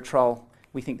resveratrol.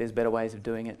 We think there's better ways of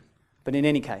doing it. But in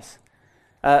any case,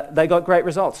 they got great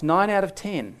results. 9 out of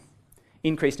 10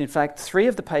 increased. In fact, 3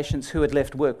 of the patients who had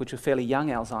left work, which were fairly young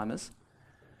Alzheimer's,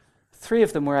 3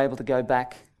 of them were able to go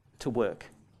back to work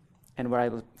and were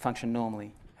able to function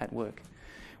normally at work.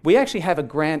 We actually have a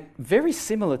grant very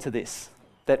similar to this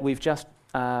that we've just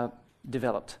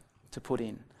developed to put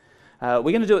in. We're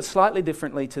going to do it slightly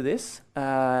differently to this,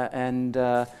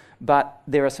 but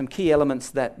there are some key elements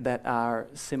that are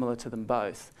similar to them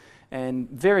both. and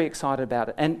very excited about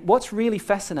it. And what's really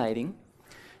fascinating,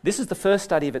 this is the first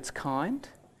study of its kind.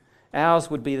 Ours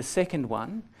would be the second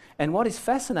one. And what is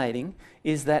fascinating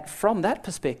is that from that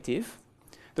perspective,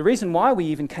 the reason why we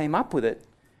even came up with it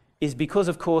is because,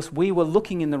 of course, we were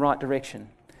looking in the right direction.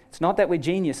 It's not that we're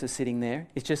geniuses sitting there,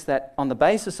 it's just that on the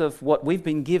basis of what we've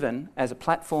been given as a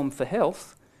platform for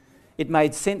health, it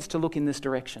made sense to look in this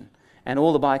direction. And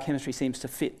all the biochemistry seems to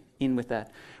fit in with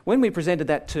that. When we presented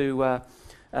that to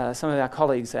some of our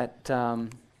colleagues at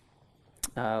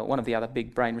one of the other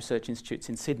big brain research institutes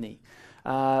in Sydney,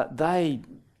 they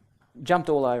jumped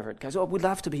all over it. Goes, oh, we'd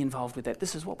love to be involved with that.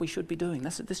 This is what we should be doing.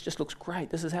 This just looks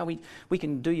great. This is how we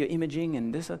can do your imaging,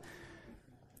 and this.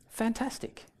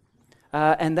 Fantastic.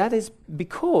 And that is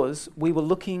because we were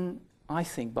looking, I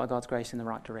think, by God's grace, in the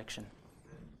right direction.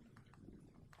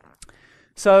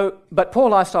 So, but poor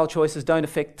lifestyle choices don't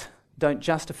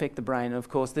just affect the brain. And of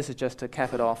course, this is just to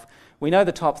cap it off. We know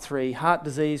the top three: heart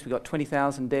disease. We've got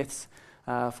 20,000 deaths,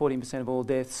 14% of all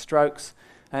deaths, strokes.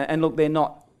 And look, they're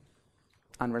not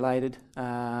unrelated,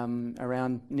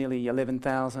 around nearly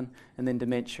 11,000, and then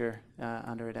dementia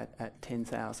under it at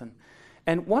 10,000.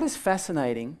 And what is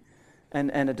fascinating,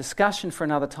 and a discussion for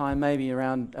another time, maybe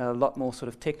around a lot more sort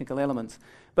of technical elements,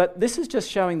 but this is just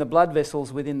showing the blood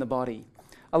vessels within the body.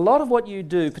 A lot of what you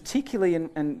do, particularly,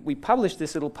 and we published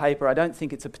this little paper, I don't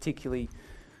think it's a particularly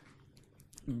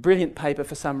brilliant paper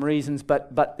for some reasons,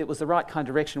 but it was the right kind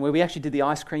of direction, where we actually did the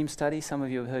ice cream study. Some of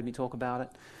you have heard me talk about it.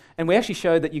 And we actually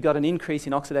showed that you got an increase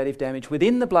in oxidative damage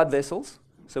within the blood vessels,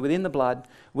 so within the blood,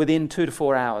 within 2 to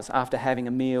 4 hours after having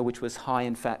a meal which was high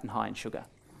in fat and high in sugar.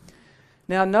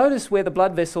 Now notice where the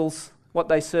blood vessels, what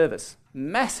they service.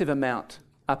 Massive amount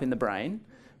up in the brain,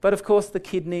 but of course the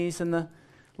kidneys and the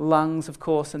lungs, of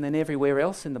course, and then everywhere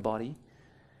else in the body.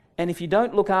 And if you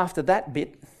don't look after that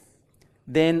bit,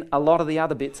 then a lot of the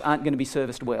other bits aren't going to be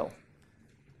serviced well.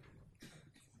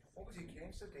 What was your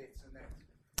cancer deaths in that?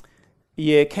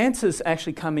 Yeah, cancers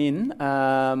actually come in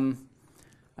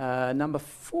number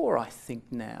 4, I think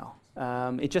now.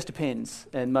 It just depends,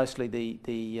 and mostly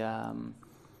the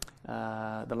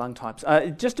lung types.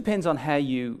 It just depends on how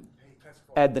you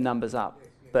add the numbers up.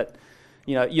 But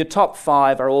you know, your top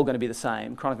 5 are all going to be the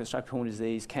same: chronic obstructive pulmonary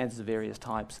disease, cancers of various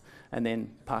types, and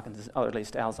then Parkinson's, or at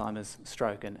least Alzheimer's,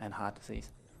 stroke, and heart disease.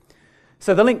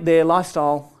 So the link there,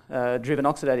 lifestyle-driven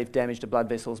oxidative damage to blood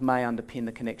vessels, may underpin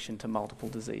the connection to multiple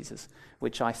diseases,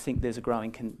 which I think there's a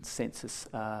growing consensus,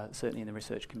 certainly in the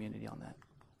research community, on that.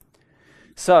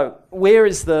 So where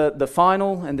is the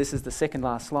final, and this is the second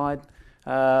last slide.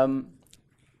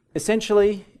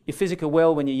 Essentially, you're physically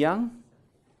well when you're young,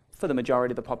 for the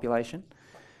majority of the population.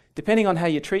 Depending on how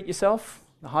you treat yourself,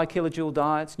 the high kilojoule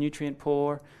diets, nutrient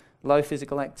poor, low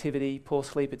physical activity, poor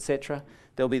sleep, etc.,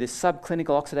 there'll be this subclinical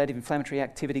oxidative inflammatory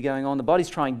activity going on. The body's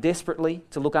trying desperately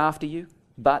to look after you,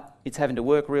 but it's having to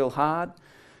work real hard.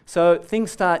 So things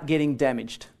start getting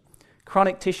damaged.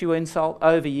 Chronic tissue insult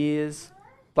over years,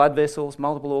 blood vessels,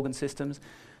 multiple organ systems.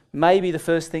 Maybe the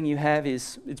first thing you have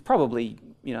is, it's probably,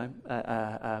 you know,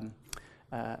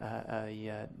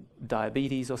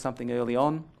 diabetes or something early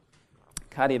on,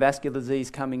 cardiovascular disease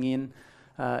coming in,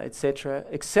 etc.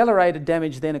 Accelerated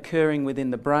damage then occurring within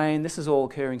the brain. This is all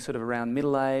occurring sort of around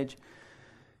middle age.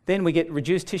 Then we get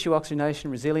reduced tissue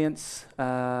oxygenation resilience,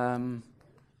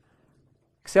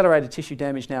 accelerated tissue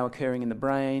damage now occurring in the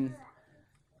brain,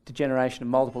 degeneration of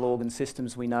multiple organ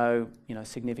systems. We know,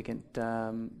 significant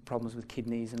problems with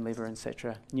kidneys and liver,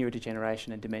 etc.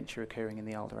 Neurodegeneration and dementia occurring in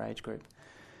the older age group.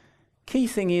 Key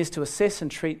thing is to assess and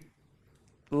treat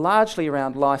largely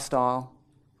around lifestyle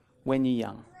when you're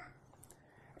young.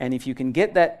 And if you can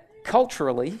get that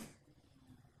culturally,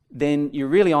 then you're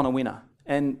really on a winner.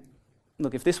 And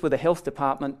look, if this were the health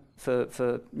department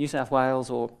for New South Wales,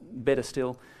 or better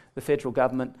still, the federal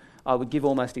government, I would give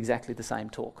almost exactly the same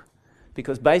talk.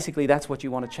 Because basically that's what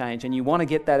you want to change, and you want to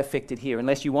get that affected here,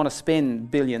 unless you want to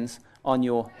spend billions on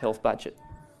your health budget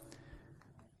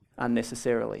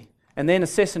unnecessarily. And then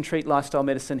assess and treat lifestyle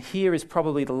medicine. Here is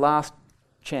probably the last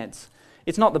chance.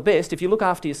 It's not the best. If you look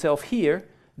after yourself here,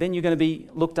 then you're going to be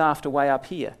looked after way up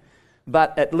here.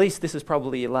 But at least this is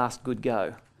probably your last good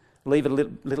go. Leave it a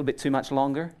little bit too much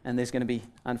longer, and there's going to be,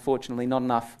 unfortunately, not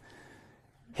enough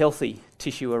healthy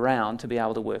tissue around to be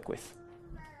able to work with.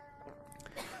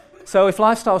 So if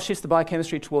lifestyle shifts the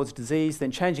biochemistry towards disease,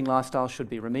 then changing lifestyle should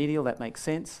be remedial. That makes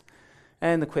sense.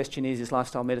 And the question is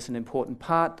lifestyle medicine an important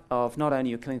part of not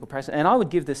only your clinical practice? And I would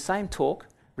give this same talk,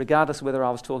 regardless of whether I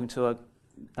was talking to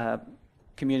a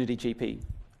community GP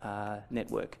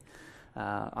network.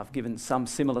 I've given some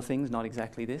similar things, not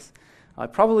exactly this. I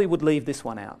probably would leave this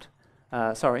one out.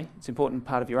 Sorry, it's an important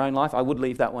part of your own life. I would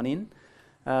leave that one in.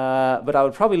 But I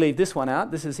would probably leave this one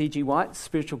out. This is E.G. White's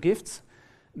Spiritual Gifts.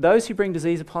 Those who bring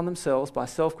disease upon themselves by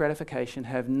self-gratification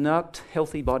have not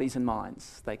healthy bodies and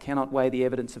minds. They cannot weigh the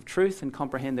evidence of truth and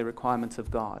comprehend the requirements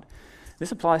of God.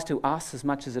 This applies to us as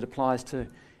much as it applies to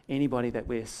anybody that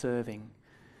we're serving.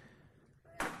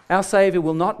 Our Saviour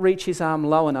will not reach his arm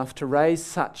low enough to raise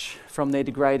such from their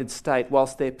degraded state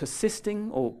whilst they persist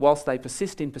in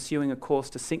pursuing a course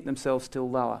to sink themselves still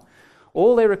lower.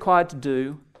 All are required to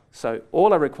do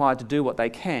what they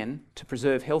can to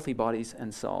preserve healthy bodies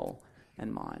and soul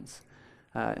and minds,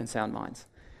 and sound minds.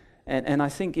 And I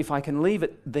think if I can leave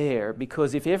it there,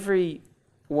 because if every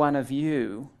one of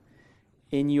you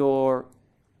in your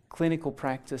clinical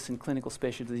practice and clinical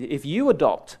specialty, if you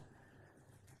adopt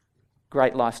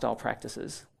great lifestyle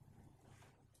practices,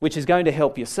 which is going to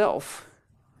help yourself,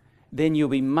 then you'll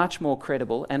be much more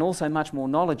credible and also much more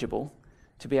knowledgeable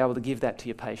to be able to give that to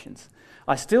your patients.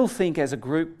 I still think as a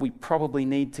group we probably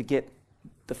need to get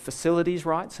the facilities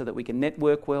right so that we can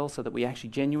network well, so that we actually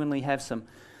genuinely have some,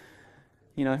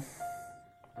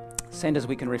 centres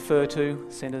we can refer to,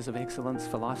 centres of excellence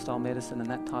for lifestyle medicine and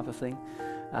that type of thing.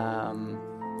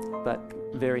 But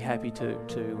very happy to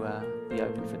be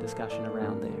open for discussion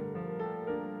around there.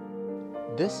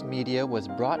 This media was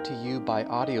brought to you by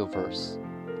Audioverse,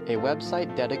 a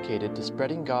website dedicated to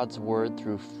spreading God's Word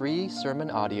through free sermon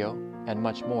audio and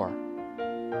much more.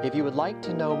 If you would like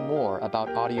to know more about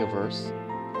Audioverse,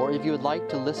 or if you would like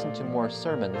to listen to more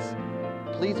sermons,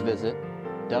 please visit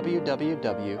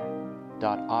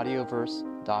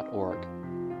www.audioverse.org.